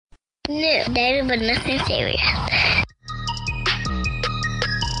No, dating but nothing serious.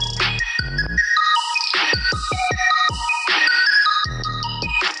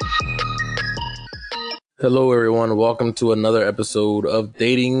 Hello, everyone. Welcome to another episode of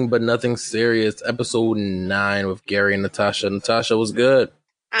Dating But Nothing Serious, episode 9 with Gary and Natasha. Natasha, what's good?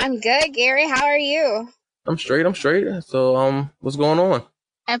 I'm good, Gary. How are you? I'm straight. So, what's going on?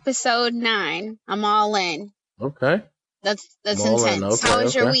 Episode 9. I'm all in. Okay. That's intense. Okay, How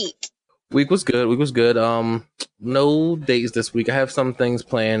was your week? Week was good. No dates this week. I have some things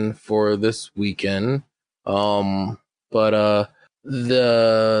planned for this weekend.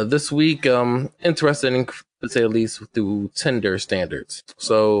 This week, interested in, to say at least, through Tinder standards.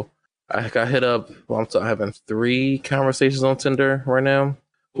 So I got hit up. Well, I'm still having 3 conversations on Tinder right now.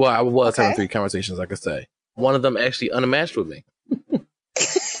 Well, I was having 3 conversations, I could say. One of them actually unmatched with me.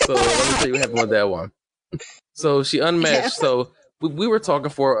 So let me tell you what happened with that one. So she unmatched. Yeah. So we were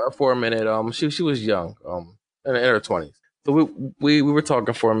talking for a minute. She was young, in her 20s. So we were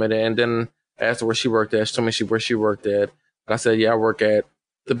talking for a minute, and then I asked her where she worked at. She told me where she worked at. I said, yeah, I work at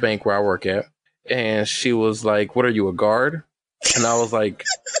the bank where I work at. And she was like, what are you, a guard? And I was like,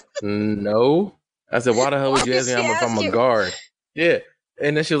 no. I said, why the hell would you ask me if I'm a guard? Yeah.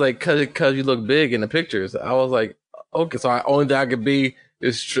 And then she was like, cause you look big in the pictures. I was like, okay, so only thing I could be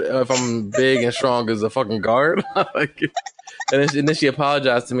is if I'm big and strong as a fucking guard. And then she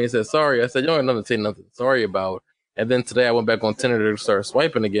apologized to me and said, sorry. I said, you don't have nothing to say nothing sorry about. And then today I went back on Tinder to start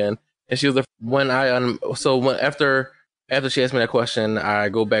swiping again. And she was like, after she asked me that question, I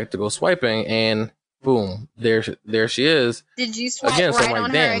go back to go swiping, and boom, there she is. Did you swipe again? So I'm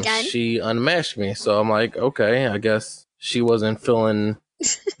like, damn, her again? She unmatched me. So I'm like, okay, I guess she wasn't feeling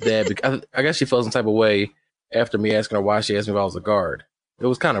that. Because I guess she felt some type of way after me asking her why she asked me if I was a guard. It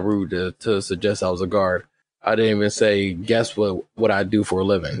was kind of rude to suggest I was a guard. I didn't even say, guess what I do for a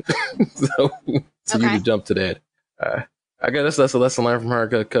living. so you to jump to that. I guess that's a lesson learned from her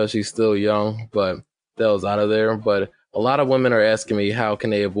because she's still young, but that was out of there. But a lot of women are asking me how can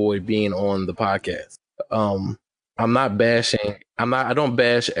they avoid being on the podcast. I'm not bashing. I don't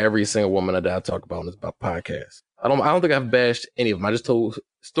bash every single woman that I talk about on this podcast. I don't think I've bashed any of them. I just told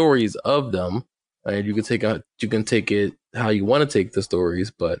stories of them, and you can take it how you want to take the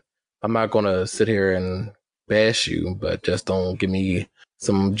stories. But I'm not gonna sit here and bash you. But just don't give me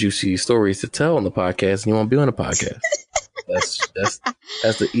some juicy stories to tell on the podcast, and you won't be on the podcast. That's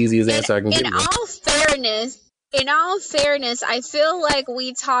the easiest answer I can give you. In all fairness, I feel like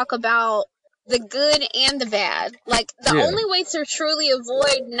we talk about the good and the bad. Like, the only way to truly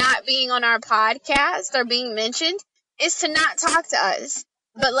avoid not being on our podcast or being mentioned is to not talk to us.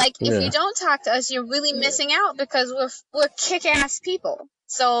 But, like, if you don't talk to us, you're really missing out because we're kick-ass people.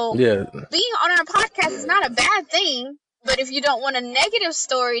 So, being on our podcast is not a bad thing. But if you don't want a negative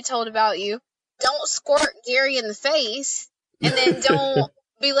story told about you, don't squirt Gary in the face. And then don't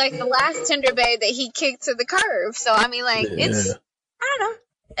be like the last Tinder babe that he kicked to the curb. So, I mean, like, it's, I don't know.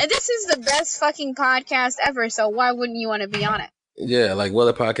 And this is the best fucking podcast ever, so why wouldn't you want to be on it? Yeah, like, what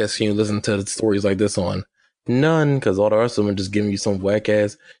other podcasts can you listen to stories like this on? None, because all the rest of them are just giving you some whack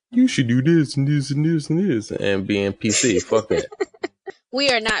ass, you should do this and this and this and this, and being PC. Fuck that.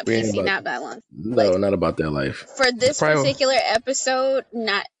 We are not PC, not that one. No, like, not about that life. For this particular episode,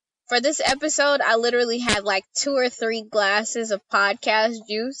 For this episode, I literally had like 2 or 3 glasses of podcast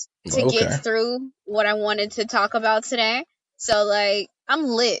juice to get through what I wanted to talk about today. So, like, I'm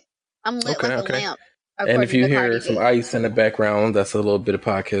lit. I'm lit like a lamp. And if you hear some ice in the background, that's a little bit of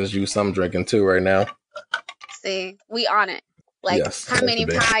podcast juice I'm drinking too right now. See, we on it. Like, how many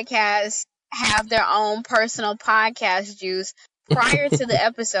podcasts have their own personal podcast juice prior to the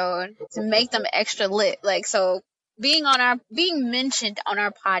episode to make them extra lit? Like, so being mentioned on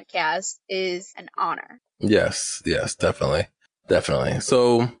our podcast is an honor. Yes, definitely.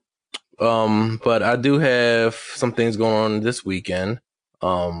 So, but I do have some things going on this weekend.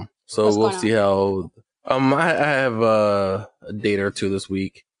 So we'll see how. I have a date or 2 this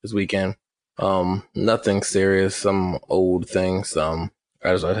weekend. Nothing serious. Some old things. I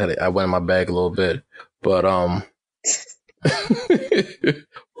went in my bag a little bit, but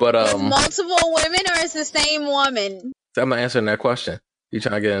multiple women, or is the same woman? I'm not answering that question. You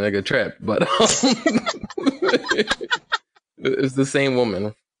trying to get a nigga trapped, but it's the same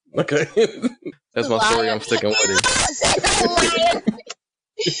woman. Okay, that's my story. I'm sticking with it.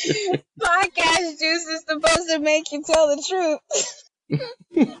 Podcast juice is supposed to make you tell the truth.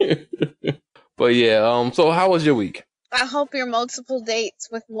 But yeah, so how was your week? I hope your multiple dates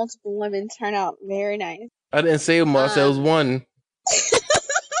with multiple women turn out very nice. I didn't say much. It was one.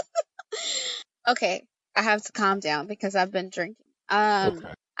 Okay, I have to calm down because I've been drinking. I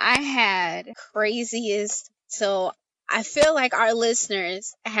I had craziest. So I feel like our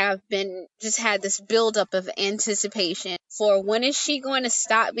listeners have been just had this buildup of anticipation for when is she going to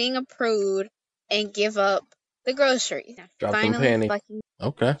stop being a prude and give up the groceries. Drop them panties.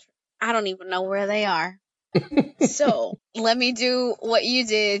 Okay. I don't even know where they are. So let me do what you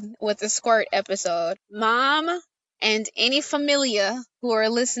did with the squirt episode. Mom and any familia who are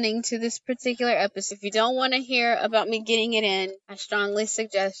listening to this particular episode, if you don't want to hear about me getting it in, I strongly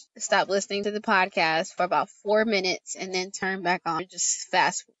suggest stop listening to the podcast for about 4 minutes and then turn back on. Just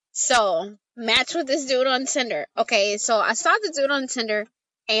fast forward. So, match with this dude on Tinder. Okay, so I saw the dude on Tinder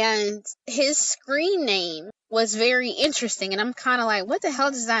and his screen name was very interesting. And I'm kind of like, what the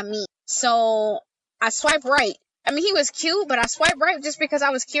hell does that mean? So, I swipe right. I mean, he was cute, but I swiped right just because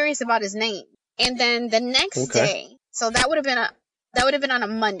I was curious about his name. And then the next day, so that would have been on a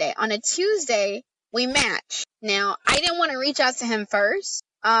Monday. On a Tuesday, we matched. Now, I didn't want to reach out to him first.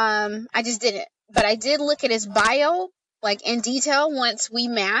 I just didn't. But I did look at his bio, like in detail once we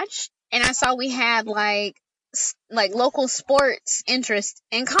matched, and I saw we had like local sports interest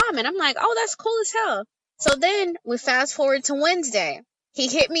in common. I'm like, oh, that's cool as hell. So then we fast forward to Wednesday. He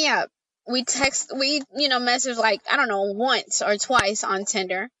hit me up. We messaged like, I don't know, once or twice on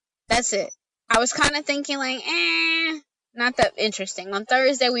Tinder. That's it. I was kind of thinking like, not that interesting. On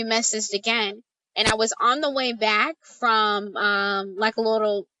Thursday, we messaged again, and I was on the way back from, I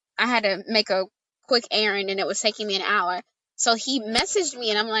had to make a quick errand, and it was taking me an hour. So he messaged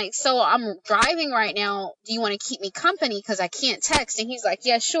me, and I'm like, so I'm driving right now. Do you want to keep me company? Because I can't text. And he's like,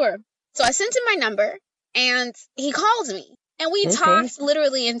 yeah, sure. So I sent him my number, and he called me. And we talked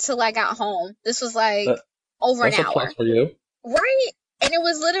literally until I got home. This was like over an hour. That's a plus for you. Right? And it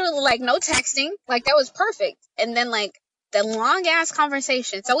was literally like no texting. Like that was perfect. And then like the long ass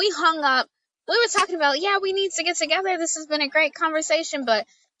conversation. So we hung up. We were talking about, yeah, we need to get together. This has been a great conversation. But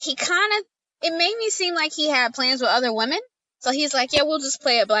he it made me seem like he had plans with other women. So he's like, yeah, we'll just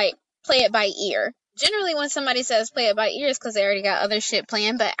play it by ear. Generally when somebody says play it by ear, it's because they already got other shit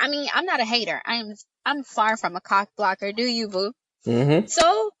planned. But I mean, I'm not a hater. I'm far from a cock blocker. Do you, boo? Mm-hmm.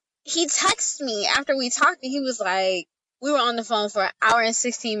 So he texted me after we talked, and he was like, we were on the phone for an hour and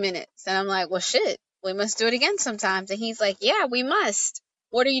 16 minutes. And I'm like, well, shit, we must do it again sometimes. And he's like, yeah, we must.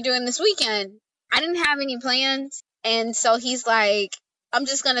 What are you doing this weekend? I didn't have any plans. And so he's like, I'm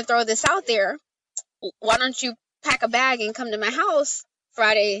just going to throw this out there. Why don't you pack a bag and come to my house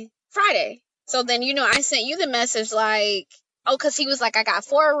Friday? So then, I sent you the message like, because he was like, I got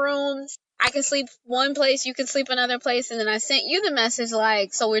 4 rooms. I can sleep one place, you can sleep another place. And then I sent you the message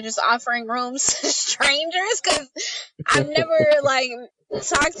like, so we're just offering rooms to strangers? Because I've never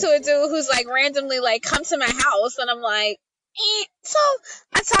talked to a dude who's like randomly like, come to my house. And I'm like, So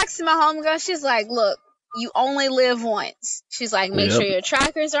I talked to my homegirl. She's like, look, you only live once. She's like, make sure your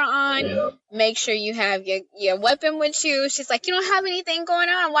trackers are on. Make sure you have your weapon with you. She's like, you don't have anything going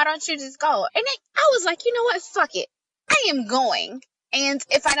on. Why don't you just go? And then I was like, you know what? Fuck it. I am going. And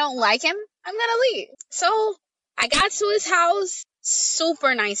if I don't like him, I'm gonna leave. So I got to his house.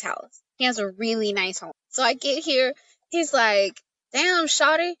 Super nice house. He has a really nice home. So I get here. He's like, damn,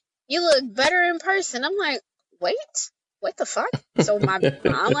 shawty, you look better in person. I'm like, wait, what the fuck? So my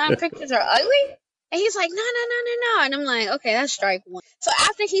online pictures are ugly? And he's like, no. And I'm like, okay, that's strike one. So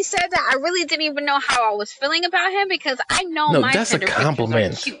after he said that, I really didn't even know how I was feeling about him because I know my Tinder pictures are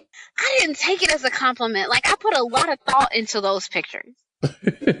cute. I didn't take it as a compliment. Like, I put a lot of thought into those pictures.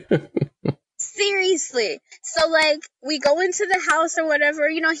 Seriously. So, like, we go into the house or whatever.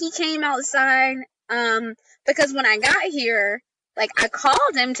 He came outside because when I got here, like, I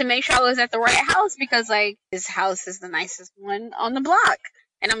called him to make sure I was at the right house because, like, his house is the nicest one on the block.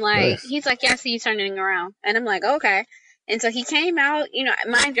 And I'm like, He's like, yeah, I see you turning around. And I'm like, okay. And so he came out,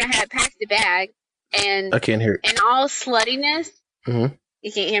 mind you, I had packed the bag. And I can't hear it. In all sluttiness. Mm-hmm.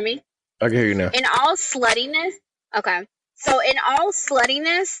 You can't hear me? I can hear you now. In all sluttiness. Okay. So in all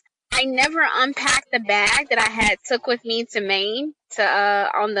sluttiness, I never unpacked the bag that I had took with me to Maine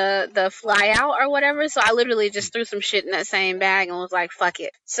on the fly out or whatever. So I literally just threw some shit in that same bag and was like, fuck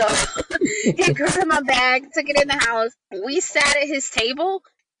it. So he grabbed my bag, took it in the house. We sat at his table,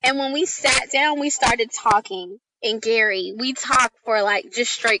 and when we sat down, we started talking. And Gary, we talked for like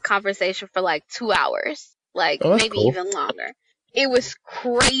just straight conversation for like 2 hours, like maybe even longer. It was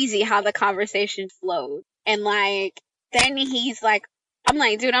crazy how the conversation flowed. And like, then he's like, I'm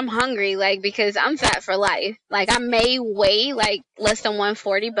like, dude, I'm hungry, like, because I'm fat for life. Like, I may weigh, like, less than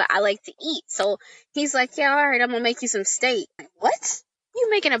 140, but I like to eat. So he's like, yeah, all right, I'm gonna make you some steak. Like, what?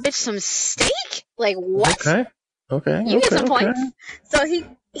 You making a bitch some steak? Like, what? Okay. You get some points. So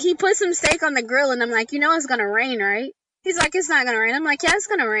he put some steak on the grill, and I'm like, it's gonna rain, right? He's like, it's not gonna rain. I'm like, yeah, it's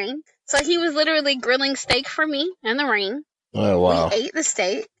gonna rain. So he was literally grilling steak for me in the rain. Oh, wow. We ate the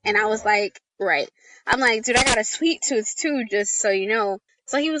steak, and I was like, right. I'm like, dude, I got a sweet tooth too, just so you know.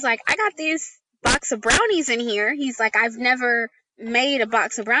 So he was like, I got this box of brownies in here. He's like, I've never made a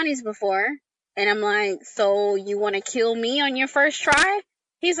box of brownies before. And I'm like, so you want to kill me on your first try?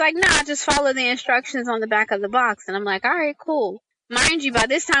 He's like, nah, just follow the instructions on the back of the box. And I'm like, all right, cool. Mind you, by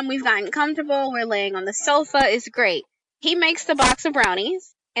this time we've gotten comfortable. We're laying on the sofa. It's great. He makes the box of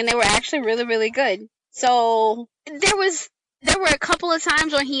brownies, and they were actually really, really good. So there were a couple of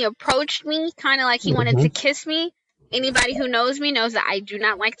times when he approached me, kind of like he wanted to kiss me. Anybody who knows me knows that I do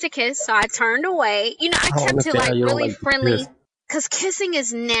not like to kiss, so I turned away. You know, I kept it like really friendly. Because kissing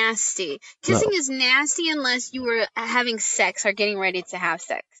is nasty. Kissing is nasty unless you were having sex or getting ready to have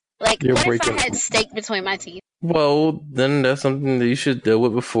sex. Like, what if I had steak between my teeth? Well, then that's something that you should deal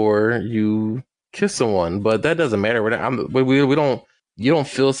with before you kiss someone. But that doesn't matter. We don't. You don't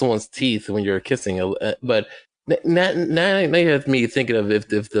feel someone's teeth when you're kissing. But now you have me thinking of if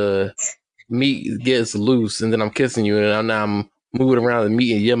the meat gets loose and then I'm kissing you and I'm moving around the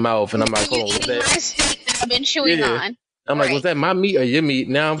meat in your mouth and I'm like, hold on, eating my steak that I've been chewing on. I'm like, was that my meat or your meat?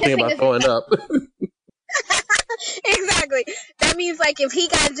 Now I'm thinking about throwing up. Exactly. That means, like, if he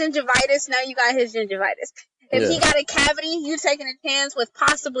got gingivitis, now you got his gingivitis. If he got a cavity, you taking a chance with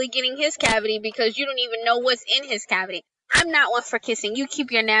possibly getting his cavity because you don't even know what's in his cavity. I'm not one for kissing. You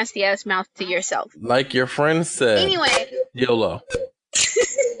keep your nasty ass mouth to yourself. Like your friend said. Anyway. YOLO.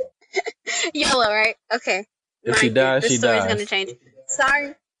 YOLO, right? Okay. If she dies, she dies. The story's going to change.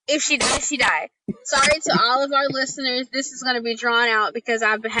 Sorry. If she dies, she died. Sorry to all of our listeners. This is going to be drawn out because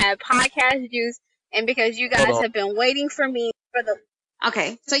I've had podcast juice and because you guys have been waiting for me for the...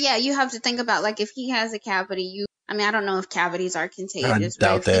 Okay. So, yeah, you have to think about, like, if he has a cavity, I don't know if cavities are contagious,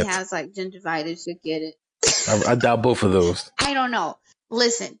 but if he has, like, gingivitis, you get it. I doubt both of those. I don't know.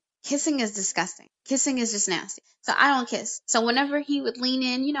 Listen, kissing is disgusting. Kissing is just nasty. So I don't kiss. So whenever he would lean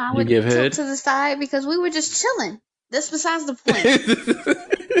in, I would tilt to the side because we were just chilling. That's besides the point.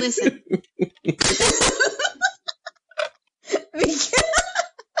 Listen.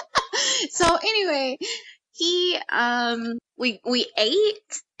 So anyway, we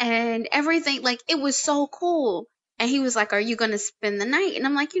ate and everything, like, it was so cool. And he was like, are you going to spend the night? And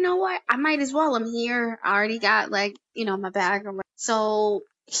I'm like, you know what? I might as well. I'm here. I already got, like, my bag. Or whatever. So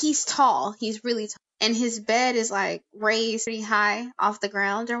he's tall. He's really tall. And his bed is, like, raised pretty high off the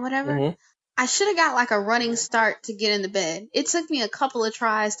ground or whatever. Mm-hmm. I should have got, like, a running start to get in the bed. It took me a couple of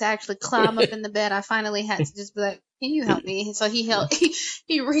tries to actually climb up in the bed. I finally had to just be like, can you help me? So he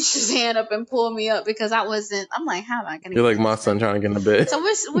reached his hand up and pulled me up because I'm like, how am I going to You're like my son trying to get in the bed. So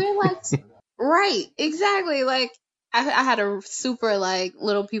we're like, right, exactly. Like, I had a super, like,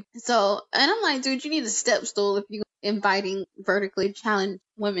 little people. So, and I'm like, dude, you need a step stool if you're inviting vertically challenged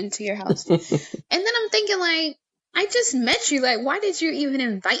women to your house. And then I'm thinking, like, I just met you. Like, why did you even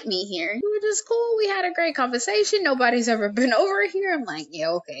invite me here? You were just cool. We had a great conversation. Nobody's ever been over here. I'm like, yeah,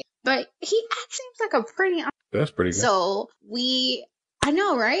 okay. But he actually was like a pretty... That's pretty good. So I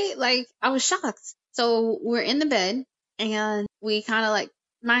know, right? Like, I was shocked. So we're in the bed and we kind of like,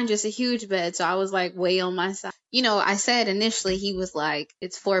 mind you, it's a huge bed. So I was like way on my side. I said initially he was like,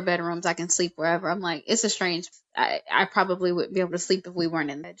 it's 4 bedrooms. I can sleep wherever. I'm like, it's a strange, I probably wouldn't be able to sleep if we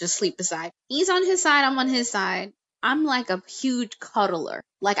weren't in bed. Just sleep beside. He's on his side. I'm on his side. I'm like a huge cuddler.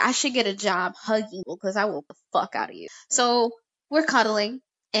 Like, I should get a job hugging because I will the fuck out of you. So we're cuddling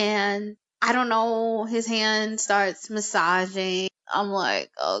and I don't know, his hand starts massaging. I'm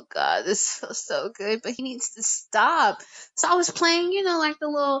like, oh God, this feels so good, but he needs to stop. So I was playing, like the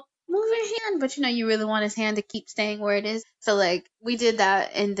little move your hand, but you really want his hand to keep staying where it is. So like we did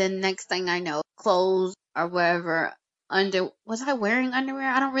that, and then next thing I know, clothes or whatever, was I wearing underwear?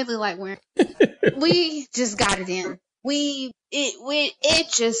 I don't really like wearing. We just got it in.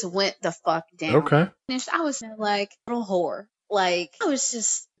 It just went the fuck down. Okay. I was like a little whore. Like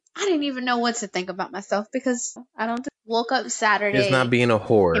I didn't even know what to think about myself because I don't woke up Saturday. It's not being a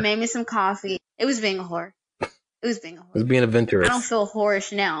whore. He made me some coffee. It was being a whore. It's being adventurous. I don't feel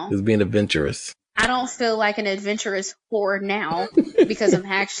whorish now. It's being adventurous. I don't feel like an adventurous whore now because I'm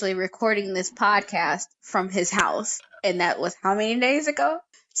actually recording this podcast from his house. And that was how many days ago?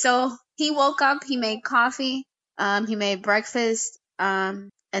 So he woke up, he made coffee, he made breakfast,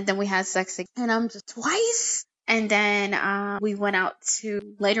 and then we had sex again. And I'm just twice. And then we went out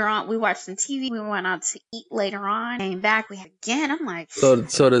later on, we watched some TV, we went out to eat later on, came back, we had again. I'm like, so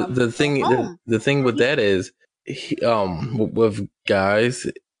the thing with that is, with guys,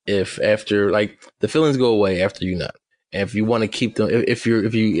 if after, like, the feelings go away after you nut. And if you want to keep them, if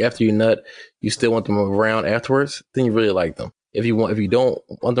you after you nut, you still want them around afterwards, then you really like them. If you don't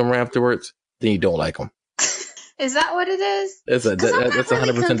want them around afterwards, then you don't like them. Is that what it is? That's I'm not that's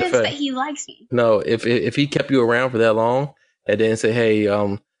really 100% the convinced fact. that he likes me. No, if he kept you around for that long and then say, hey,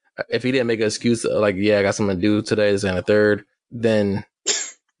 if he didn't make an excuse like, yeah, I got something to do today, this and the third, then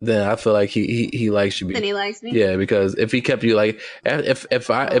I feel like he likes you. Then he likes me. Yeah, because if he kept you like, if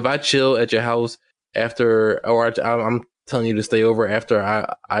I chill at your house after, or I'm telling you to stay over after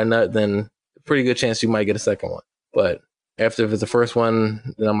I nut, then pretty good chance you might get a second one. But after if it's the first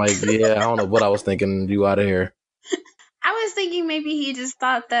one, then I'm like, yeah, I don't know what I was thinking. You out of here. I was thinking maybe he just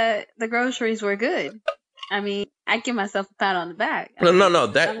thought that the groceries were good. I mean, I give myself a pat on the back. No.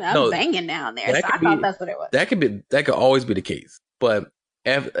 I'm banging down there, so I thought that's what it was. That could always be the case, but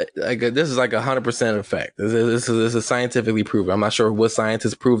this is like 100% a fact. This is scientifically proven. I'm not sure what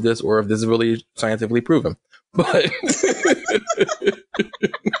scientists prove this or if this is really scientifically proven, but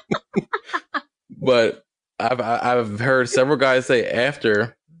but I've heard several guys say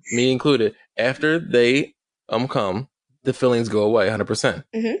after, me included, after they come, the feelings go away 100%.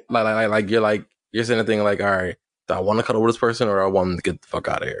 Mm-hmm. Like you're saying a thing like, all right, do I want to cuddle with this person or I want them to get the fuck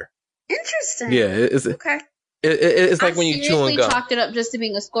out of here? Interesting. Yeah, it's okay. It's like when you chewing gum. I chalked it up just to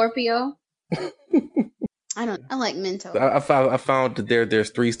being a Scorpio. I like Mentos. I found that there's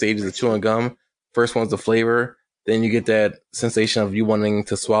 3 stages of chewing gum. First one's the flavor. Then you get that sensation of you wanting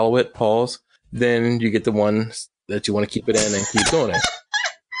to swallow it. Pause. Then you get the one that you want to keep it in and keep doing it.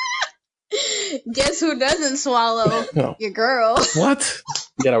 Guess who doesn't swallow? No. Your girl. What?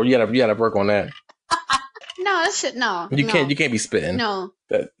 You gotta work on that. No, that shit. No. You can't be spitting. No.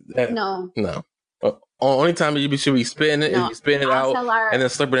 No. Only time you should be spitting it is you spitting it out and then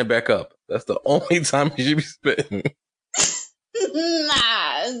slurping it back up. That's the only time you should be spitting.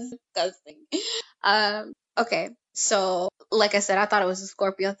 Nah, it's disgusting. Okay, so like I said, I thought it was a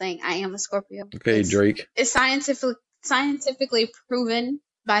Scorpio thing. I am a Scorpio. Okay, Drake. It's scientifically proven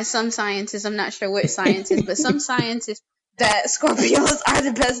by some scientists. I'm not sure which scientists, but some scientists that Scorpios are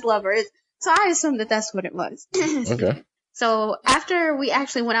the best lovers. So I assume that that's what it was. Okay. So after we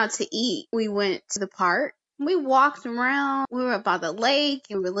actually went out to eat, we went to the park. We walked around. We were by the lake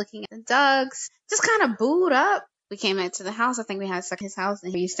and we were looking at the ducks. Just kind of booed up. We came back to the house. I think we had stuck his house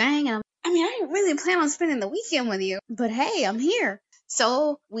and he was staying. And I didn't really plan on spending the weekend with you, but hey, I'm here.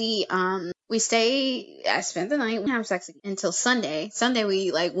 So we stayed. I spent the night. We didn't have sex until Sunday. Sunday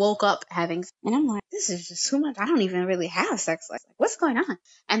we woke up having, and I'm like, this is just too much. I don't even really have sex. Like, what's going on?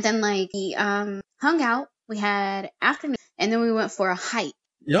 And then he hung out. We had afternoon, and then we went for a hike.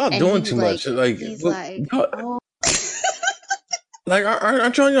 Y'all doing too much. He's oh.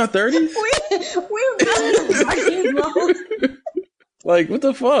 Aren't you on your 30s? We're both like, what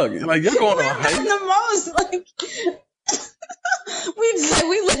the fuck? Like, you're going on a hike? The most,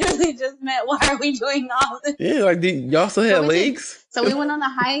 we literally just met. Why are we doing all this? Yeah, y'all still had legs? So we went on a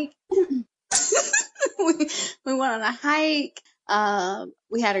hike. we went on a hike.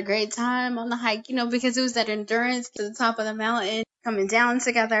 We had a great time on the hike, because it was that endurance to the top of the mountain, coming down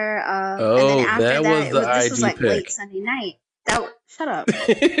together. And then after this was like late Sunday night. Shut up.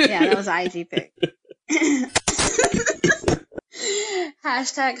 Yeah, that was an IG pic.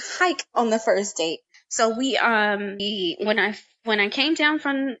 Hashtag hike on the first date. So when I came down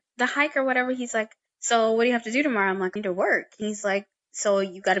from the hike or whatever, he's like, so what do you have to do tomorrow? I'm like, I need to work. He's like, so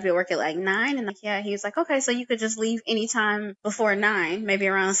you got to be at work at 9? And I'm like, yeah. He was like, okay, so you could just leave anytime before 9, maybe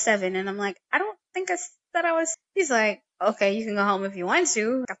around 7. And I'm like, I don't think I said I was. He's like, okay, you can go home if you want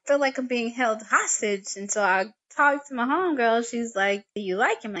to. I feel like I'm being held hostage. And so I talked to my homegirl. She's like, do you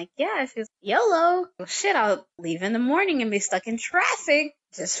like him? I'm like, yeah. She's YOLO. Well, shit, I'll leave in the morning and be stuck in traffic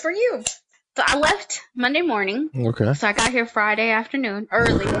just for you. So I left Monday morning. Okay. So I got here early Friday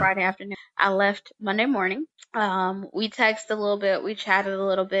afternoon. I left Monday morning. We texted a little bit. We chatted a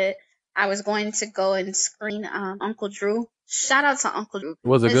little bit. I was going to go and screen Uncle Drew. Shout out to Uncle Drew.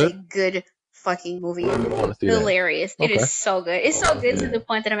 Was it good? It's a good fucking movie. Hilarious. Okay. It is so good. It's so good to the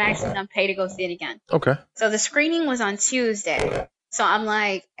point that I'm actually going to pay to go see it again. Okay. So the screening was on Tuesday. So I'm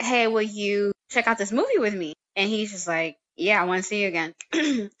like, hey, will you check out this movie with me? And he's just like, yeah, I want to see you again.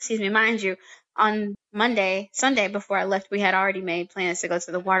 Excuse me. Mind you, on Sunday before I left, we had already made plans to go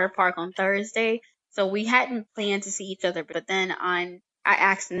to the water park on Thursday. So we hadn't planned to see each other. But then I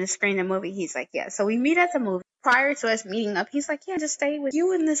asked him to screen the movie. He's like, yeah. So we meet at the movie. Prior to us meeting up, he's like, yeah, just stay with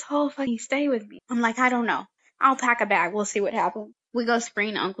you and this whole fucking stay with me. I'm like, I don't know. I'll pack a bag. We'll see what happens. We go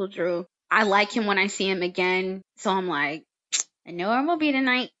screen Uncle Drew. I like him when I see him again. So I'm like, I know where I'm going to be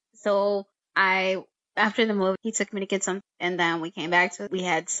tonight. So after the movie, he took me to get something, and then we came back to it. We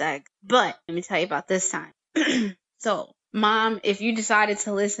had sex. But let me tell you about this time. So, Mom, if you decided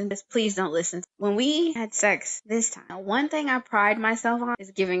to listen to this, please don't listen. When we had sex this time, one thing I pride myself on is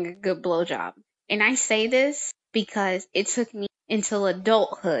giving a good blowjob. And I say this because it took me until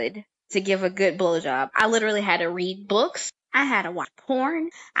adulthood to give a good blowjob. I literally had to read books. I had to watch porn.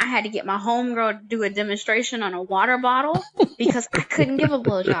 I had to get my homegirl to do a demonstration on a water bottle because I couldn't give a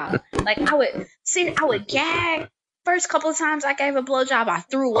blowjob. Like, I would gag. First couple of times I gave a blowjob, I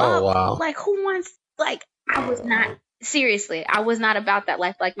threw up. Oh, wow. Like, who wants, like, I was not about that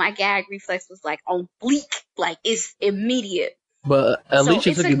life. Like, my gag reflex was, like, on bleak. Like, it's immediate. But at So least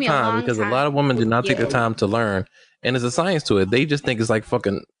you it took took your me a time long because a time. lot of women do not take Yeah. the time to learn. And there's a science to it. They just think it's like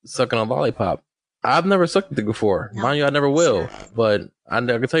fucking sucking a lollipop. I've never sucked it before. No. Mind you, I never will. But I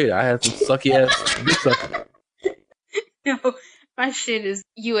can tell you, I had some sucky ass dick sucking. No, my shit is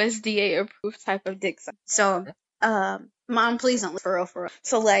USDA approved type of dick suck. So, Mom, please don't, for real.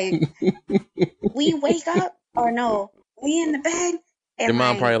 So, like, we wake up, or no, we in the bed, and Your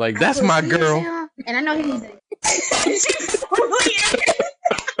mom probably like, I that's put my Swedish girl. down, and I know he's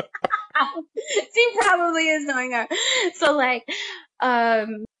she probably is knowing her. So, like,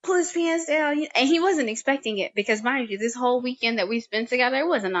 pull his pants down, and he wasn't expecting it because, mind you, this whole weekend that we spent together, it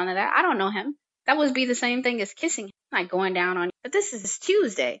wasn't none of that. I don't know him. That would be the same thing as kissing him, like going down on you. But this is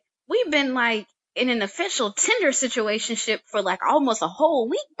Tuesday. We've been like in an official Tinder situationship for like almost a whole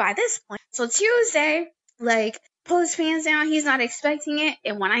week by this point. So Tuesday, like, pull his pants down. He's not expecting it.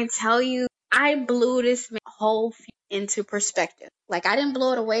 And when I tell you, I blew this whole into perspective. Like, I didn't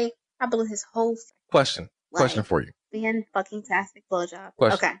blow it away. I blew his whole Question for you. being fucking tastic blowjob.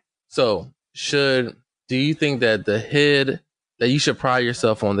 Question. Okay. So, do you think that that you should pride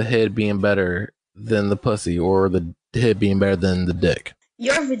yourself on the head being better than the pussy or the head being better than the dick?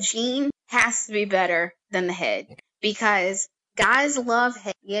 Your vagine has to be better than the head because guys love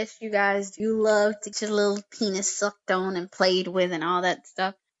head. Yes, you guys do love to get your little penis sucked on and played with and all that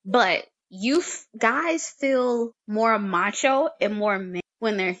stuff. But guys feel more macho and more men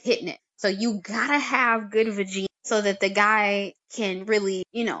when they're hitting it. So you gotta have good vagine so that the guy can really,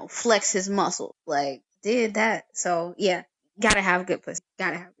 flex his muscle. Like, did that. So yeah, gotta have good pussy.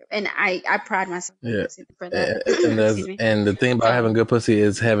 Gotta have good. And I pride myself for that. And the thing about having good pussy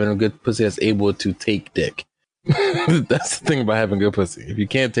is having a good pussy that's able to take dick. That's the thing about having good pussy. If you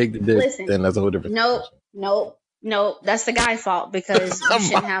can't take the dick, then that's a whole different Nope. That's the guy's fault because you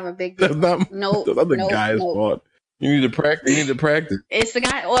shouldn't have a big dick. That's not the guy's fault. You need to practice. It's the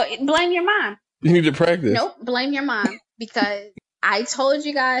guy. Well, blame your mom. You need to practice. Nope, blame your mom because I told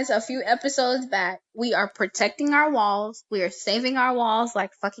you guys a few episodes back, we are protecting our walls. We are saving our walls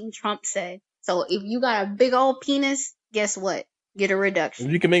like fucking Trump said. So if you got a big old penis, guess what? Get a reduction.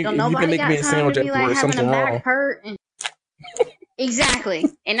 You can make me a sandwich after something wrong. Exactly.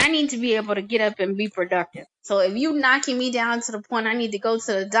 And I need to be able to get up and be productive. So if you knocking me down to the point I need to go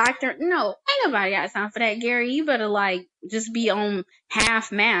to the doctor, no, ain't nobody got time for that, Gary. You better just be on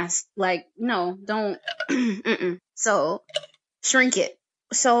half mast. Like, no, don't. So shrink it.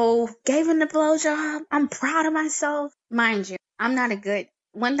 So gave him the blowjob. I'm proud of myself. Mind you,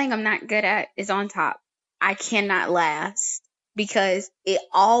 one thing I'm not good at is on top. I cannot last because it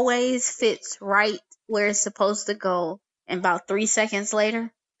always fits right where it's supposed to go. And about 3 seconds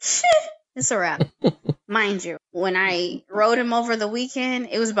later, it's a wrap. Mind you, when I rode him over the weekend,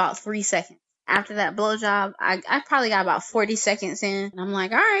 it was about 3 seconds. After that blowjob, I probably got about 40 seconds in. And I'm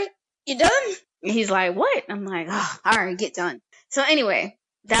like, all right, you done? And he's like, what? I'm like, oh, all right, get done. So anyway,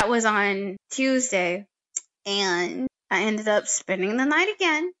 that was on Tuesday. And I ended up spending the night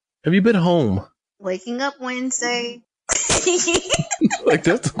again. Have you been home? Waking up Wednesday. Like,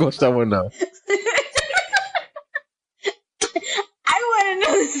 that's the question I want to know. I want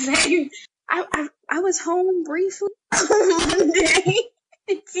to know the same. I was home briefly on Monday.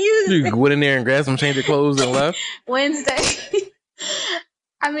 Tuesday. You went in there and grabbed some change of clothes and left? Wednesday.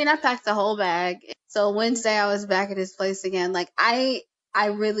 I mean, I packed the whole bag. So Wednesday I was back at his place again. Like, I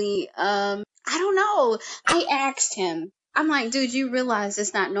really, I don't know. I asked him. I'm like, dude, you realize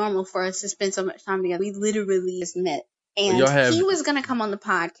it's not normal for us to spend so much time together. We literally just met. And he was going to come on the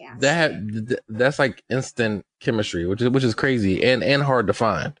podcast. That's like instant chemistry, which is crazy and hard to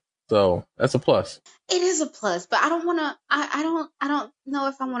find. So that's a plus. It is a plus, but I don't want to, I don't know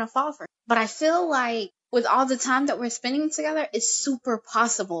if I want to fall for it. But I feel like with all the time that we're spending together, it's super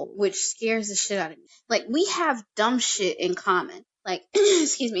possible, which scares the shit out of me. Like, we have dumb shit in common. Like,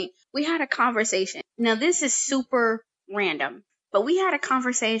 excuse me, we had a conversation. Now, this is super random, but we had a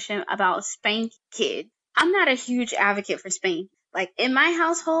conversation about spank kids. I'm not a huge advocate for spanking. Like, in my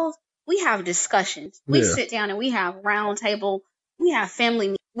household, we have discussions. We sit down and we have round table. We have family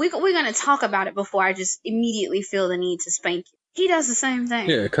meetings. we're gonna talk about it before I just immediately feel the need to spank you. He does the same thing.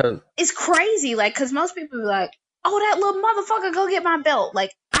 Yeah, cause it's crazy. Like, cause most people be like, "Oh, that little motherfucker, go get my belt."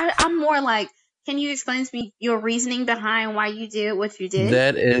 Like, I'm more like, can you explain to me your reasoning behind why you did what you did?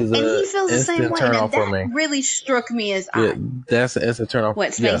 that is, and he feels the same way. Turn And off for me. Really struck me as that's an instant turn off.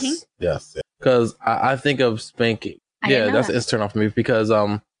 What, spanking? Yes. Because I think of spanking. That's an instant turn off for me because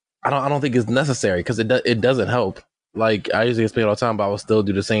I don't think it's necessary because it doesn't help. Like I usually get spanked all the time, but I will still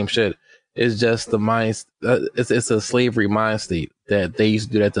do the same shit. It's just the mind. It's a slavery mind state that they used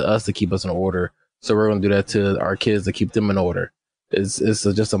to do that to us to keep us in order. So we're gonna do that to our kids to keep them in order. It's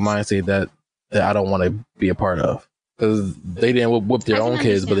just a mind state that I don't want to be a part of because they didn't whip their own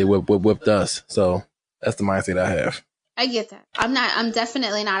kids, but they whipped us. So that's the mindset I have. I get that. I'm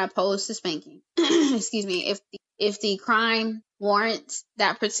definitely not opposed to spanking. Excuse me. If the crime warrants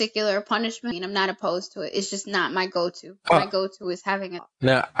that particular punishment, I'm not opposed to it. It's just not my go-to. My go-to is having it.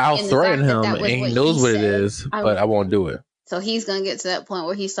 Now I'll threaten him, and he knows what it is, but I won't do it. So he's gonna get to that point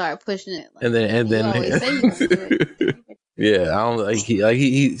where he started pushing it, like, and then. Yeah, I don't like he'll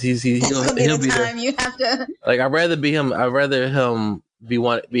be there. You have to. Like I'd rather him be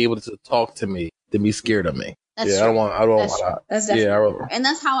able to talk to me than be scared of me. That's true. I don't want that. That's definitely and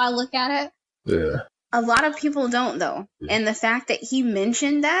that's how I look at it. Yeah. A lot of people don't though, and the fact that he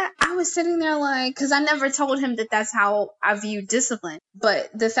mentioned that, I was sitting there like, because I never told him that that's how I view discipline. But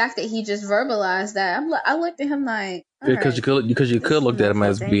the fact that he just verbalized that, I looked at him like, because you could look at him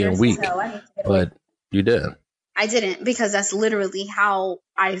as being weak, but you didn't. I didn't, because that's literally how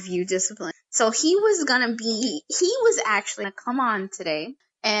I view discipline. So he was actually going to come on today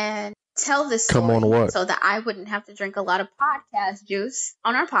and tell this story. Come on what? So that I wouldn't have to drink a lot of podcast juice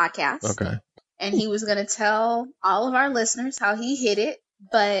on our podcast. Okay. And he was going to tell all of our listeners how he hit it,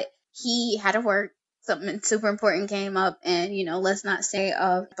 but he had to work. Something super important came up, and, let's not say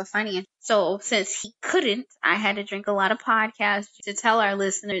of a financial. So since he couldn't, I had to drink a lot of podcasts to tell our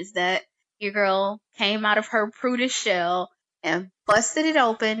listeners that your girl came out of her prudish shell and busted it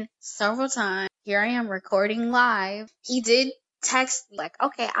open several times. Here I am recording live. He did text me like,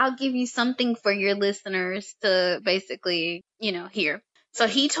 okay, I'll give you something for your listeners to basically, hear. So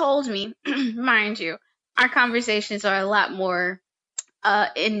he told me, mind you, our conversations are a lot more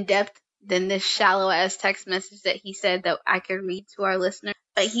in depth than this shallow ass text message that he said that I could read to our listeners.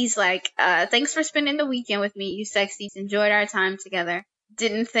 But he's like, thanks for spending the weekend with me, you sexies. Enjoyed our time together.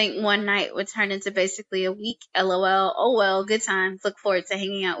 Didn't think one night would turn into basically a week. LOL. Oh well, good times. Look forward to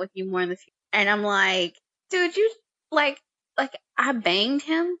hanging out with you more in the future. And I'm like, dude, you like I banged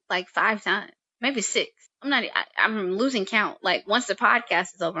him like 5 times, maybe 6. I'm losing count. Like once the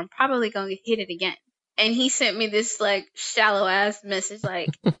podcast is over, I'm probably gonna hit it again. And he sent me this like shallow ass message like,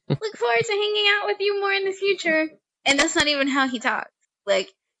 look forward to hanging out with you more in the future. And that's not even how he talks.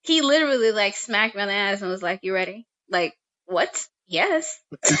 Like he literally like smacked me on the ass and was like, you ready? Like, what? Yes.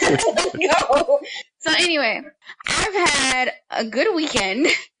 No. So anyway, I've had a good weekend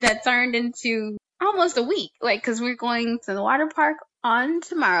that turned into almost a week. Like, cause we're going to the water park on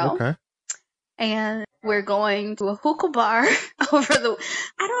tomorrow. Okay. And we're going to a hookah bar I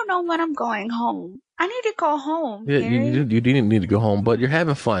don't know when I'm going home. I need to go home. Yeah, you didn't need to go home, but you're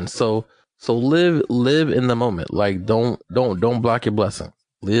having fun. So live in the moment. Like don't block your blessing.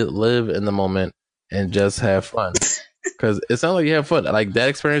 Live in the moment and just have fun. Because it sounds like you have fun. Like that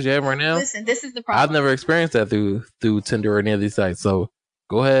experience you have right now. Listen, this is the problem. I've never experienced that through Tinder or any of these sites. So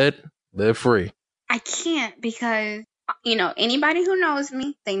go ahead, live free. I can't because, anybody who knows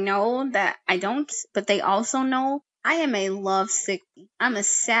me, they know that I don't, but they also know I am a love sick. I'm a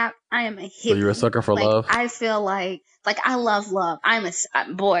sap. I am a hippie. So you're a sucker for love? I feel like I love love. I'm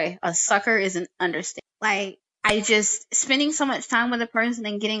a sucker is an understatement. Like, I just spending so much time with a person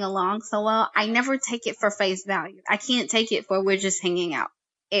and getting along so well, I never take it for face value. I can't take it for we're just hanging out.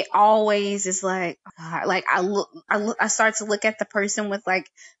 It always is like, God, like I start to look at the person with like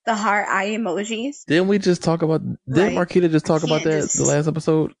the heart eye emojis. Didn't Marquita just talk about that the last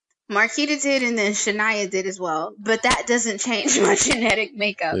episode? Marquita did, and then Shania did as well. But that doesn't change my genetic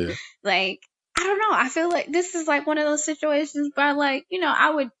makeup. Yeah. Like, I don't know. I feel like this is like one of those situations where like,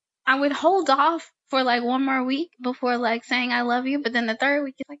 I would hold off for like one more week before like saying I love you, but then the third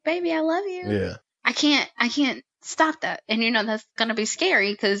week you're like, baby, I love you. Yeah. I can't stop that. And that's gonna be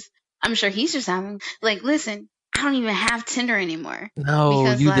scary because I'm sure he's just having like, listen, I don't even have Tinder anymore. No,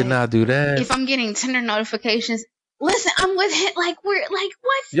 because, you did not do that. If I'm getting Tinder notifications, listen, I'm with him. Like we're like,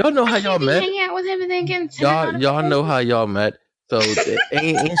 what? Y'all know how y'all met. Hang out with him and then getting Tinder y'all know how y'all met. So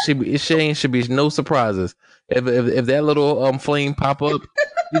it should be no surprises. If that little flame pop up,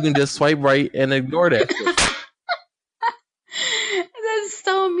 you can just swipe right and ignore that. That's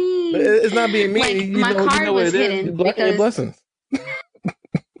so mean? It's not being mean. Like, you my know, card you know what was it is. hidden You're blocking your because- blessings.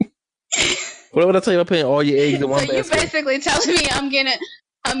 What would I tell you about putting all your eggs in one So you basket? basically telling me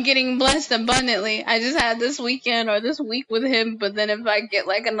I'm getting blessed abundantly. I just had this weekend or this week with him, but then if I get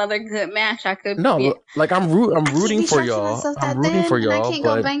like another good match, I could. No, like I'm rooting for y'all. I'm rooting for y'all. I can't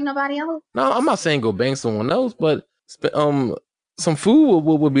but go bang nobody else. no, I'm not saying go bang someone else, but some food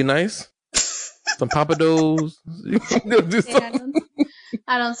would be nice. Some papados. Do something.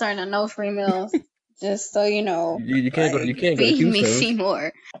 I don't serve no free meals. Just so you know. You can't go. You can't go to feed me Houston's.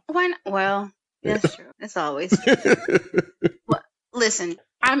 Seymour. Why not? Well, that's true. It's always true. Well, listen,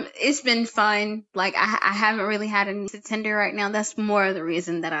 it's been fun. Like I haven't really had any to Tinder right now. That's more of the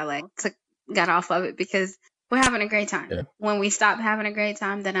reason that I got off of it because we're having a great time. Yeah. When we stop having a great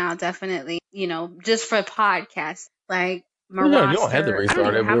time, then I'll definitely, just for podcasts, like my No, roster. you don't have to restart I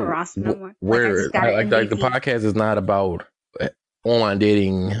don't it. even have a roster no more. Where I just got like the podcast is not about online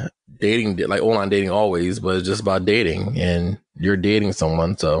dating like online dating always, but it's just about dating and you're dating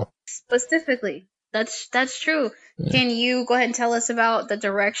someone. So specifically, that's true. Yeah. Can you go ahead and tell us about the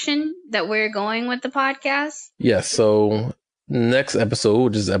direction that we're going with the podcast? Yes. So next episode,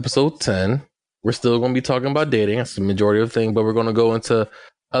 which is episode 10, we're still going to be talking about dating. That's the majority of the thing, but we're going to go into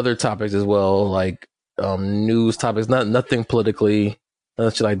other topics as well, like news topics, nothing politically,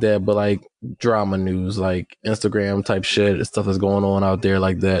 nothing like that, but like drama news, like Instagram type shit, stuff that's going on out there,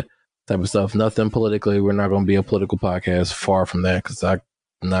 like that type of stuff. Nothing politically. We're not going to be a political podcast. Far from that, because I'm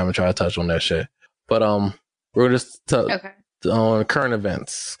not even trying to touch on that shit. But we're just on current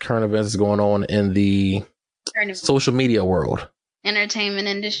events. Current events is going on in the social media world, entertainment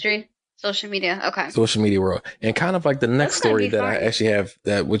industry. Social media, okay. Social media world. And kind of like the next story that I actually have,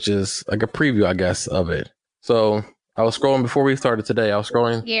 which is like a preview, I guess, of it. So I was scrolling before we started today. I was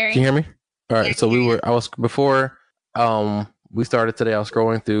scrolling. Gary. Can you hear me? All right. So before we started today, I was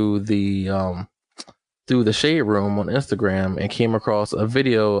scrolling through the Shade Room on Instagram and came across a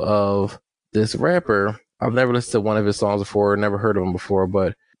video of this rapper. I've never listened to one of his songs before, never heard of him before,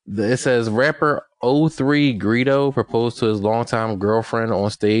 but it says rapper 03 Greedo proposed to his longtime girlfriend on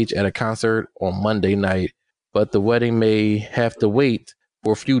stage at a concert on Monday night, but the wedding may have to wait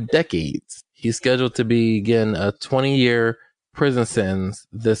for a few decades. He's scheduled to begin a 20-year prison sentence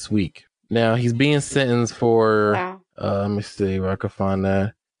this week. Now, he's being sentenced for, let me see where I can find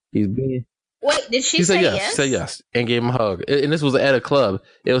that. Wait, did she say yes? She said yes and gave him a hug. And this was at a club.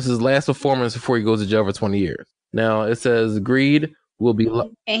 It was his last performance before he goes to jail for 20 years. Now, it says Greed will be...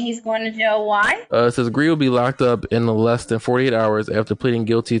 and he's going to jail, why? It says Greed will be locked up in less than 48 hours after pleading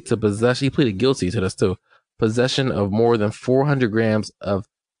guilty to possession. He pleaded guilty to this too. Possession of more than 400 grams of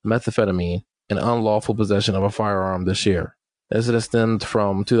methamphetamine and unlawful possession of a firearm this year. This is stemmed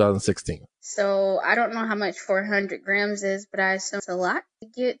from 2016. So I don't know how much 400 grams is, but I assume it's a lot to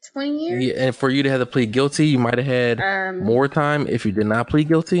get 20 years. Yeah, and for you to have to plead guilty, you might have had more time if you did not plead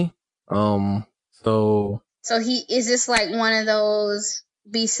guilty. So he is this like one of those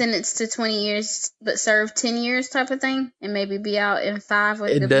be sentenced to 20 years but serve 10 years type of thing, and maybe be out in 5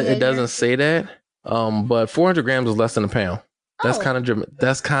 with good behavior? It doesn't say that. But 400 grams is less than a pound. That's kind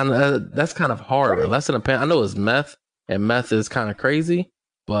of hard. Right. Less than a pound. I know it's meth, and meth is kind of crazy,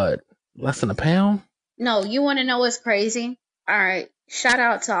 but less than a pound? No, you want to know what's crazy? All right. Shout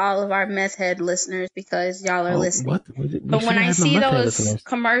out to all of our meth head listeners because y'all are listening. But when I see those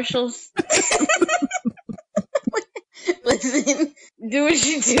commercials, listen, do what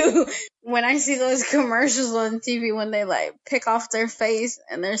you do. When I see those commercials on TV when they like pick off their face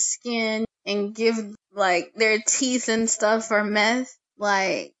and their skin and give like their teeth and stuff for meth,